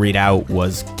they could read out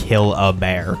was "kill a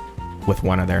bear" with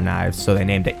one of their knives, so they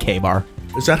named it K-Bar.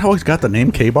 Is that how he's got the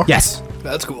name K-Bar? Yes.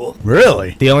 That's cool.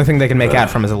 Really? The only thing they could make out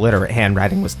from his illiterate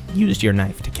handwriting was "use your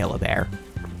knife to kill a bear."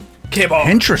 K-Bar.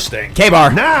 Interesting.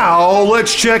 K-Bar. Now,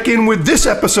 let's check in with this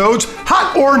episode's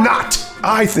Hot or Not.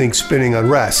 I think Spinning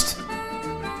Unrest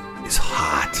is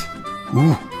hot.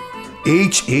 Ooh.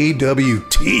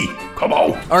 H-A-W-T. Come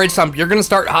on. All right, Stump, you're going to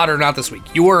start hot or not this week.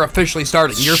 You are officially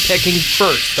starting. You're picking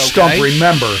first, okay? Stump,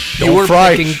 remember, You don't were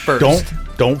fry. picking first.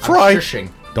 Don't fry. shushing.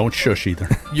 Don't shush either.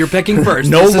 You're picking first.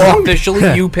 No This long- is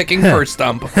officially you picking first,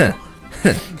 Stump.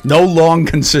 No long,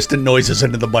 consistent noises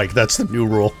into the mic. That's the new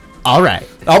rule. All right.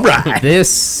 All right.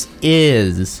 This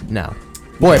is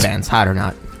boy bands, hot or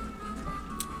not?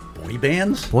 Boy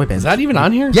bands? Boy bands. Is that even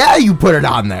on here? Yeah, you put it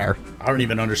on there. I don't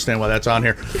even understand why that's on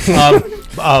here.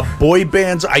 Boy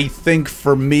bands, I think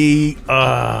for me,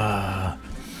 I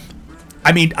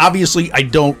mean, obviously I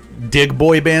don't dig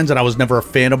boy bands, and I was never a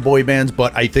fan of boy bands,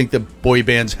 but I think that boy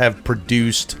bands have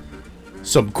produced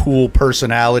some cool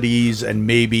personalities, and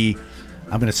maybe,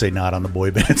 I'm going to say not on the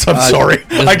boy bands. I'm sorry.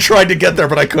 I tried to get there,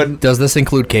 but I couldn't. Does this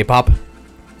include K-pop?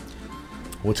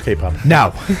 What's K-pop?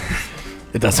 No.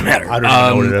 It doesn't matter. I don't even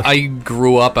know what it is. I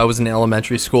grew up, I was in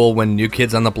elementary school when New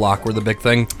Kids on the Block were the big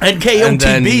thing. And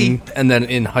KOTB. And then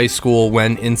in high school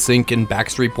when NSYNC and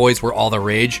Backstreet Boys were all the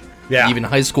rage. Yeah. Even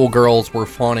high school girls were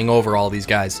fawning over all these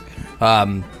guys.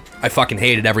 I fucking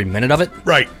hated every minute of it.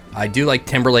 Right. I do like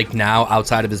Timberlake now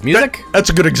outside of his music. That's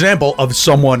a good example of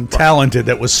someone talented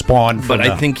that was spawned from But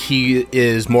I think he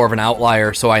is more of an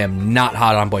outlier, so I am not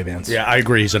hot on boy bands. Yeah, I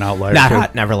agree. He's an outlier. Not too.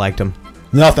 hot. Never liked him.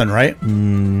 Nothing, right?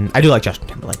 I do like Justin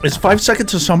Timberlake. Is 5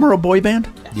 Seconds of Summer a boy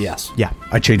band? Yes. Yeah.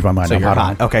 I changed my mind. So I'm you're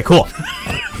hot. hot. on Okay, cool.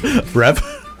 it. Rev?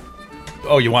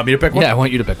 Oh, you want me to pick one? Yeah, I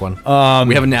want you to pick one.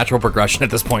 We have a natural progression at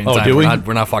this point in Oh, time. do we?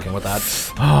 We're not fucking with that.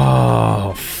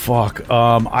 Oh, fuck.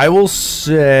 I will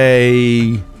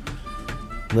say...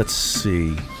 Let's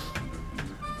see.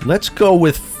 Let's go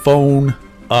with phone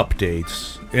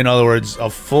updates. In other words, a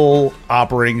full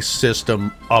operating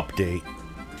system update.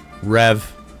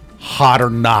 Rev, hot or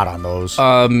not on those?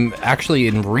 Actually,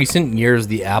 in recent years,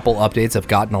 the Apple updates have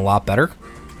gotten a lot better.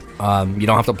 You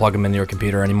don't have to plug them into your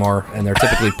computer anymore, and they're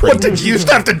typically pretty. What, did you used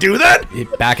to have to do that?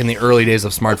 Back in the early days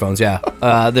of smartphones,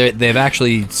 yeah. They've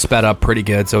actually sped up pretty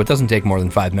good, so it doesn't take more than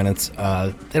 5 minutes.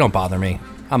 They don't bother me.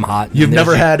 I'm hot. You've And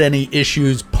never there's- had any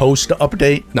issues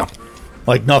post-update? No.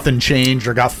 Like nothing changed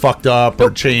or got fucked up or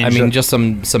changed? I mean, just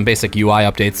some basic UI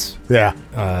updates. Yeah.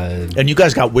 And you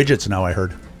guys got widgets now, I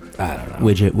heard. I don't know.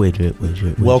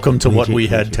 Widget. Welcome to what we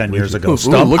had 10 years ago. Ooh,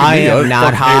 Stump. look at I me, am not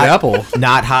fucking hot. ate Apple.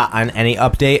 Not hot on any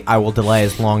update. I will delay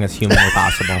as long as humanly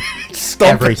possible.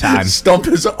 Stump, Every time. Stump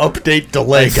is an update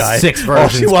delay Like guy. 6 All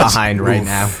versions she wants- behind right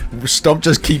now. Stump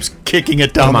just keeps kicking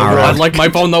it down Tomorrow. the road. I'd like my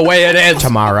phone the way it is.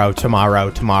 Tomorrow. Do you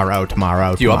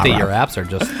update your apps or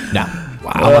just No.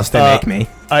 Wow. Unless they make me.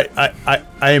 I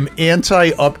am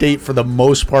anti-update for the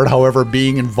most part. However,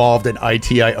 being involved in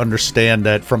IT, I understand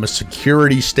that from a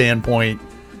security standpoint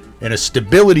and a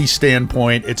stability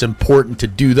standpoint, it's important to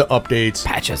do the updates.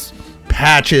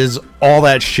 Patches, all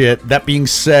that shit. That being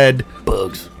said,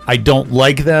 bugs. I don't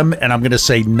like them, and I'm going to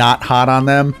say not hot on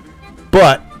them.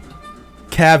 But,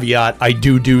 caveat, I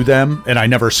do them, and I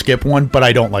never skip one, but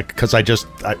I don't like because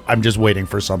I'm just waiting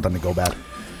for something to go bad.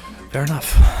 Fair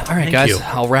enough. All right, Thank guys, you.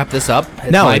 I'll wrap this up.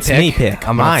 No, my it's me pick.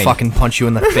 I'm gonna Mine. fucking punch you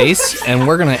in the face, and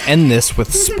we're gonna end this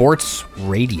with sports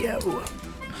radio.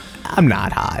 I'm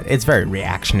not hot. It's very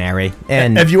reactionary.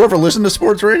 And Have you ever listened to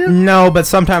sports radio? no, but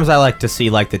sometimes I like to see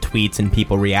like the tweets and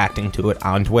people reacting to it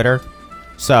on Twitter.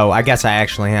 So I guess I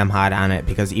actually am hot on it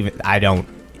because even I don't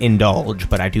indulge,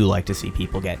 but I do like to see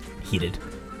people get heated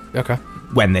Okay.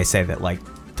 when they say that like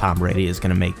Tom Brady is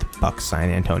going to make the Bucks sign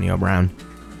Antonio Brown.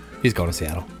 He's going to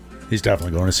Seattle. He's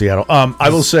definitely going to Seattle. I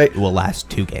will say It will last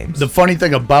 2 games. the funny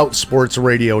thing about sports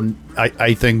radio,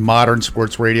 I think modern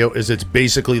sports radio, is it's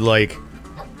basically like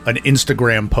an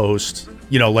Instagram post.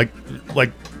 You know, like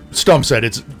Stump said,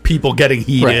 it's people getting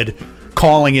heated,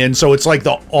 calling in. So it's like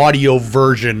the audio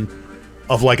version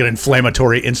of like an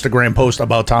inflammatory Instagram post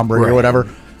about Tom Brady or Right. whatever.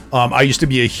 I used to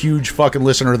be a huge fucking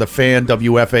listener to the Fan,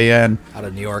 WFAN. Out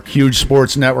of New York. Huge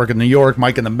sports network in New York,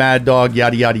 Mike and the Mad Dog,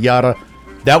 yada, yada, yada.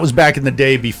 That was back in the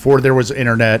day before there was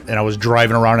internet and I was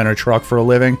driving around in a truck for a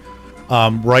living.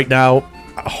 Right now,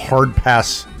 hard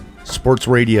pass sports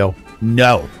radio.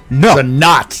 No. It's a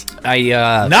not.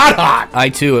 Not hot. I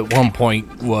too at one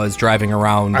point was driving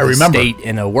around I the remember. state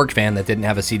in a work van that didn't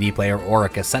have a CD player or a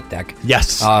cassette deck.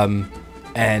 Yes.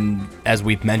 And as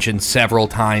we've mentioned several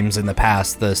times in the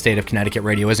past, the state of Connecticut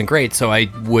radio isn't great, so I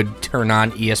would turn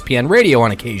on ESPN radio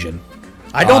on occasion.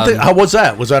 I don't think. How was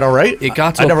that? Was that all right? It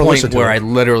got to I a never point listened to where it. I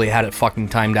literally had it fucking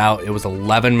timed out. It was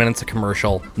 11 minutes of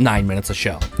commercial, 9 minutes of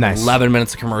show. Nice. 11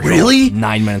 minutes of commercial, Really?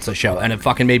 9 minutes of show. And it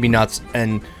fucking made me nuts.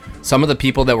 And some of the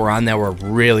people that were on there were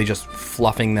really just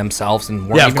fluffing themselves and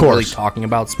weren't Yeah, of even really course. talking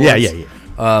about sports. Yeah.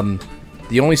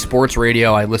 The only sports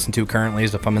radio I listen to currently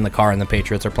is if I'm in the car and the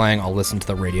Patriots are playing, I'll listen to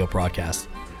the radio broadcast.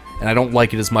 And I don't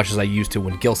like it as much as I used to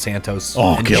when Gil Santos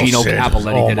and Gil Gino Santos.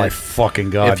 Capoletti did my it. fucking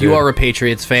God. If you dude. are a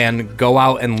Patriots fan, go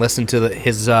out and listen to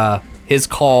his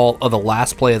call of the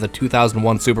last play of the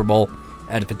 2001 Super Bowl.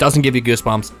 And if it doesn't give you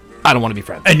goosebumps, I don't want to be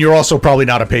friends. And you're also probably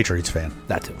not a Patriots fan.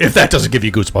 That too. If that doesn't give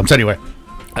you goosebumps. Anyway,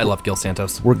 I love Gil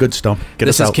Santos. we're good, Stump. Get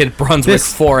This us is out. Kid Brunswick,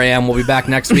 This- 4 a.m. We'll be back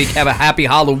next week. Have a happy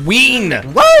Halloween.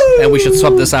 Woo! And we should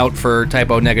swap this out for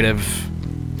Typo Negative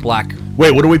Black.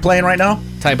 Wait, what are we playing right now?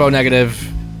 Typo Negative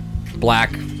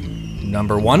Black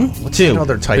number 1. What's 2.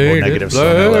 another typo negative song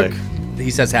I like?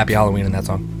 He says Happy Halloween in that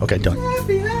song. Okay, done.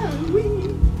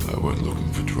 I went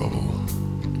looking for trouble.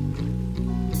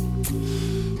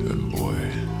 And boy,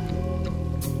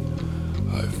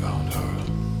 I found her.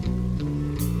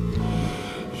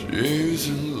 She's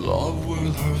in love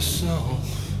with herself.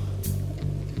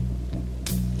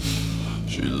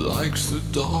 She likes the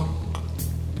dark.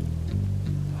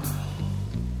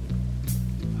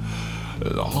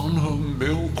 And on her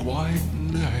milk white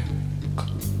neck,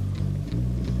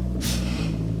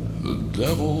 the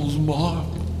devil's mark.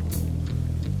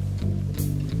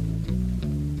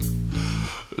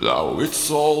 Now it's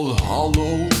All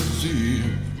Hallows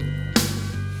Eve.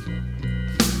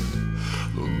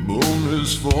 The moon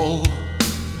is full.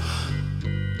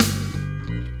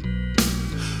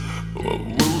 Well,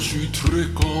 will she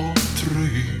trick or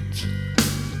treat?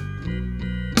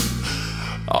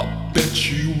 I bet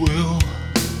she will.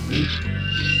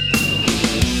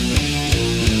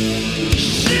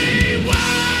 She will.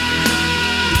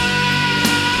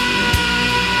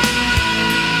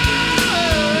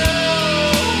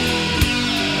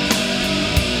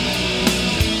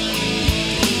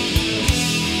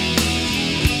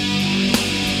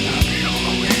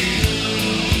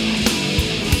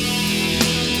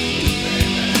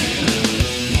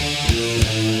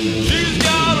 She's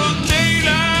got a date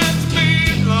at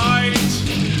midnight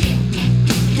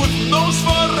with those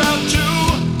for out too.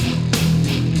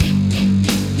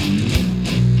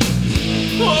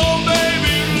 Oh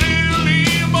baby, Lily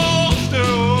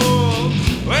Monster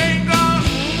ain't got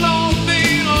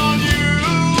nothing on you.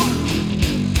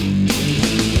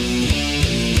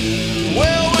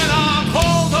 Well, when I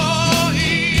called her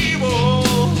evil,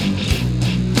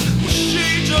 she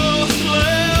just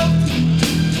left.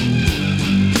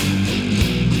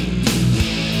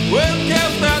 Well,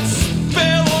 cast that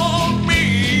spell on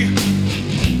me.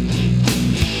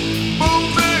 Boom,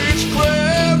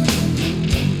 witchcraft.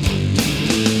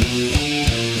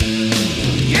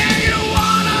 Yeah, you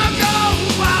wanna go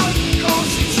out, 'cause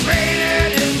she's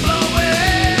raining and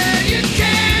blowing. You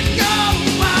can't go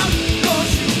out,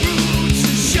 'cause your roots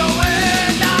are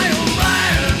showing. Now you're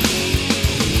right.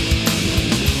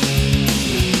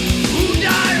 Ooh,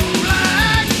 now you're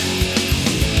right.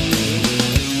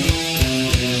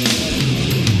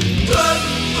 Blood,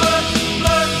 blood,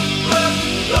 blood, blood,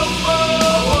 oh, oh,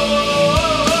 oh,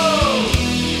 oh.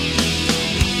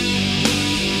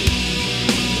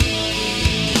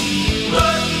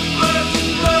 Blood, blood,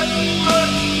 blood,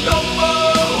 blood, oh, oh,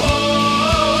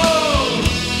 oh.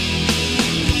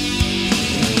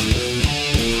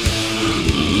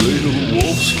 Little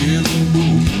wolfskin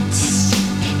boots,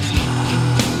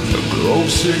 a glow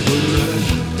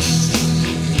cigarettes,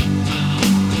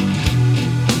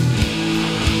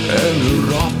 and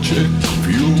erotic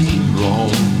funeral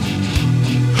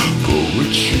for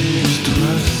which she's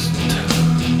dressed.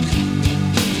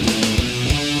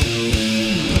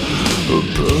 Her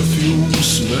perfume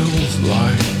smells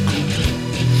like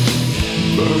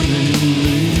burning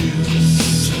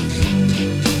leaves.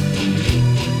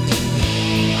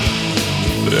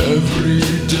 Every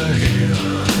day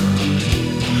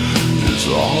is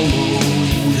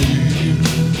Halloween.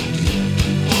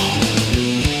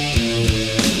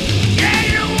 Yeah!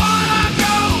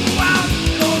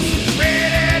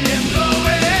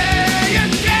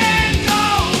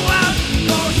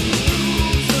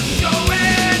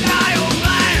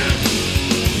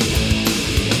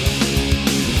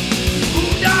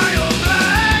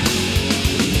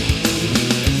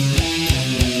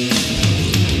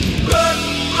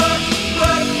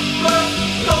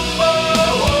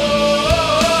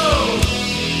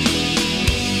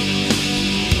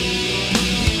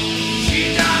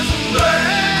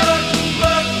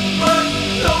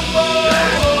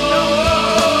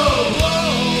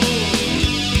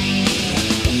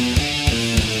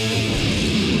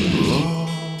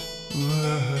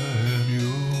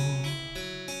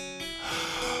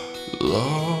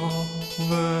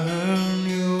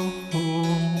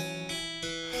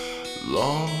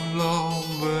 Loving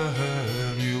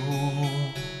you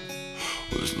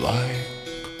was like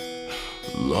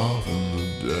loving the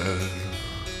dead.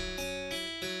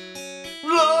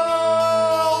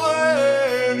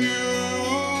 Loving you,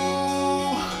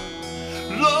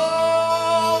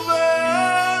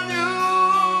 loving you,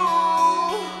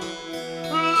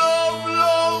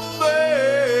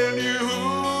 loving you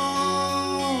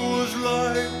was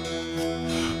like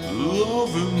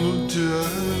loving the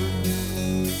dead.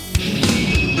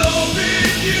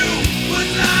 Loving you was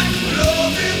like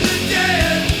loving the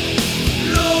dead.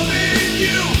 Loving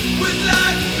you was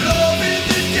like loving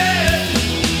the dead.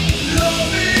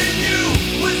 Loving you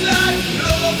was like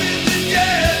loving the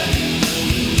dead.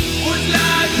 Was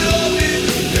like loving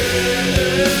the dead.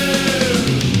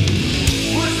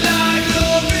 Was like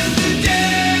loving the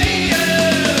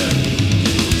dead.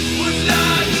 Was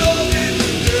like loving the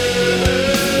dead.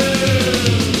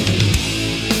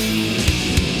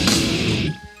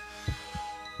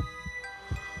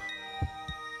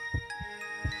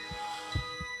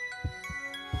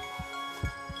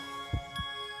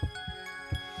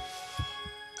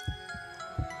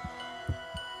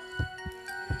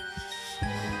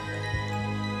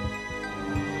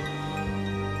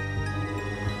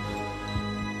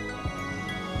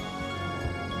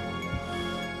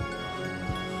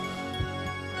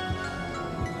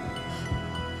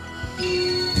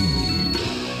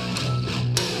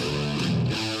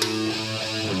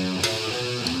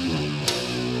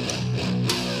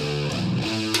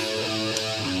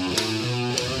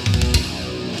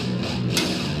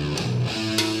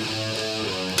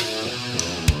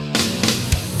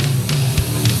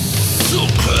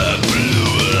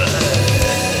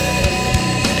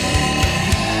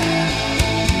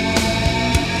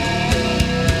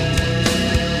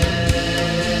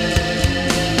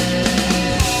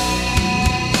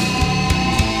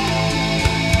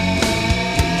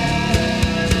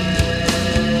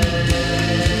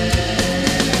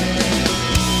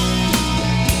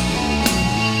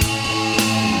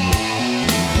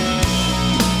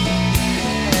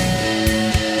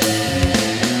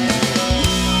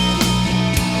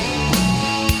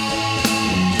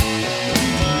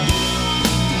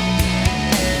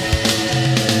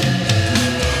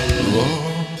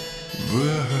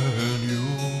 Loving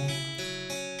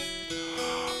you,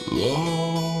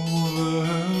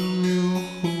 loving you,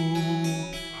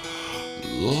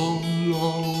 loving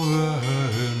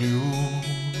you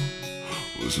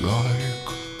was like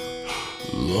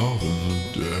loving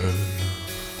the dead.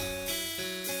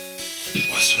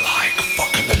 Was like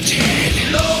fucking the dead.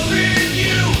 Loving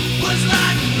you was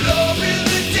like loving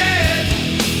the dead.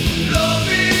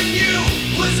 Loving you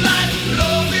was like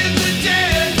loving the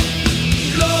dead.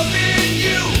 Loving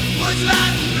you was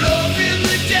like loving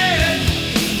the dead.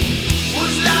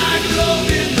 Was like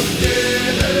loving the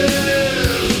dead.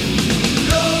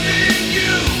 Loving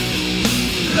you,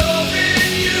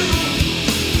 loving you,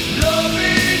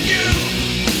 loving you,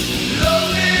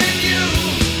 loving you,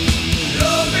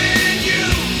 loving you,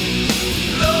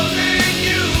 loving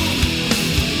you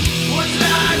was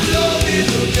like loving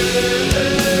the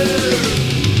dead.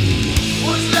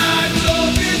 Was like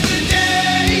loving the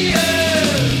dead.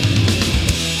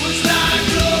 Was like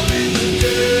loving the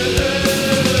dead.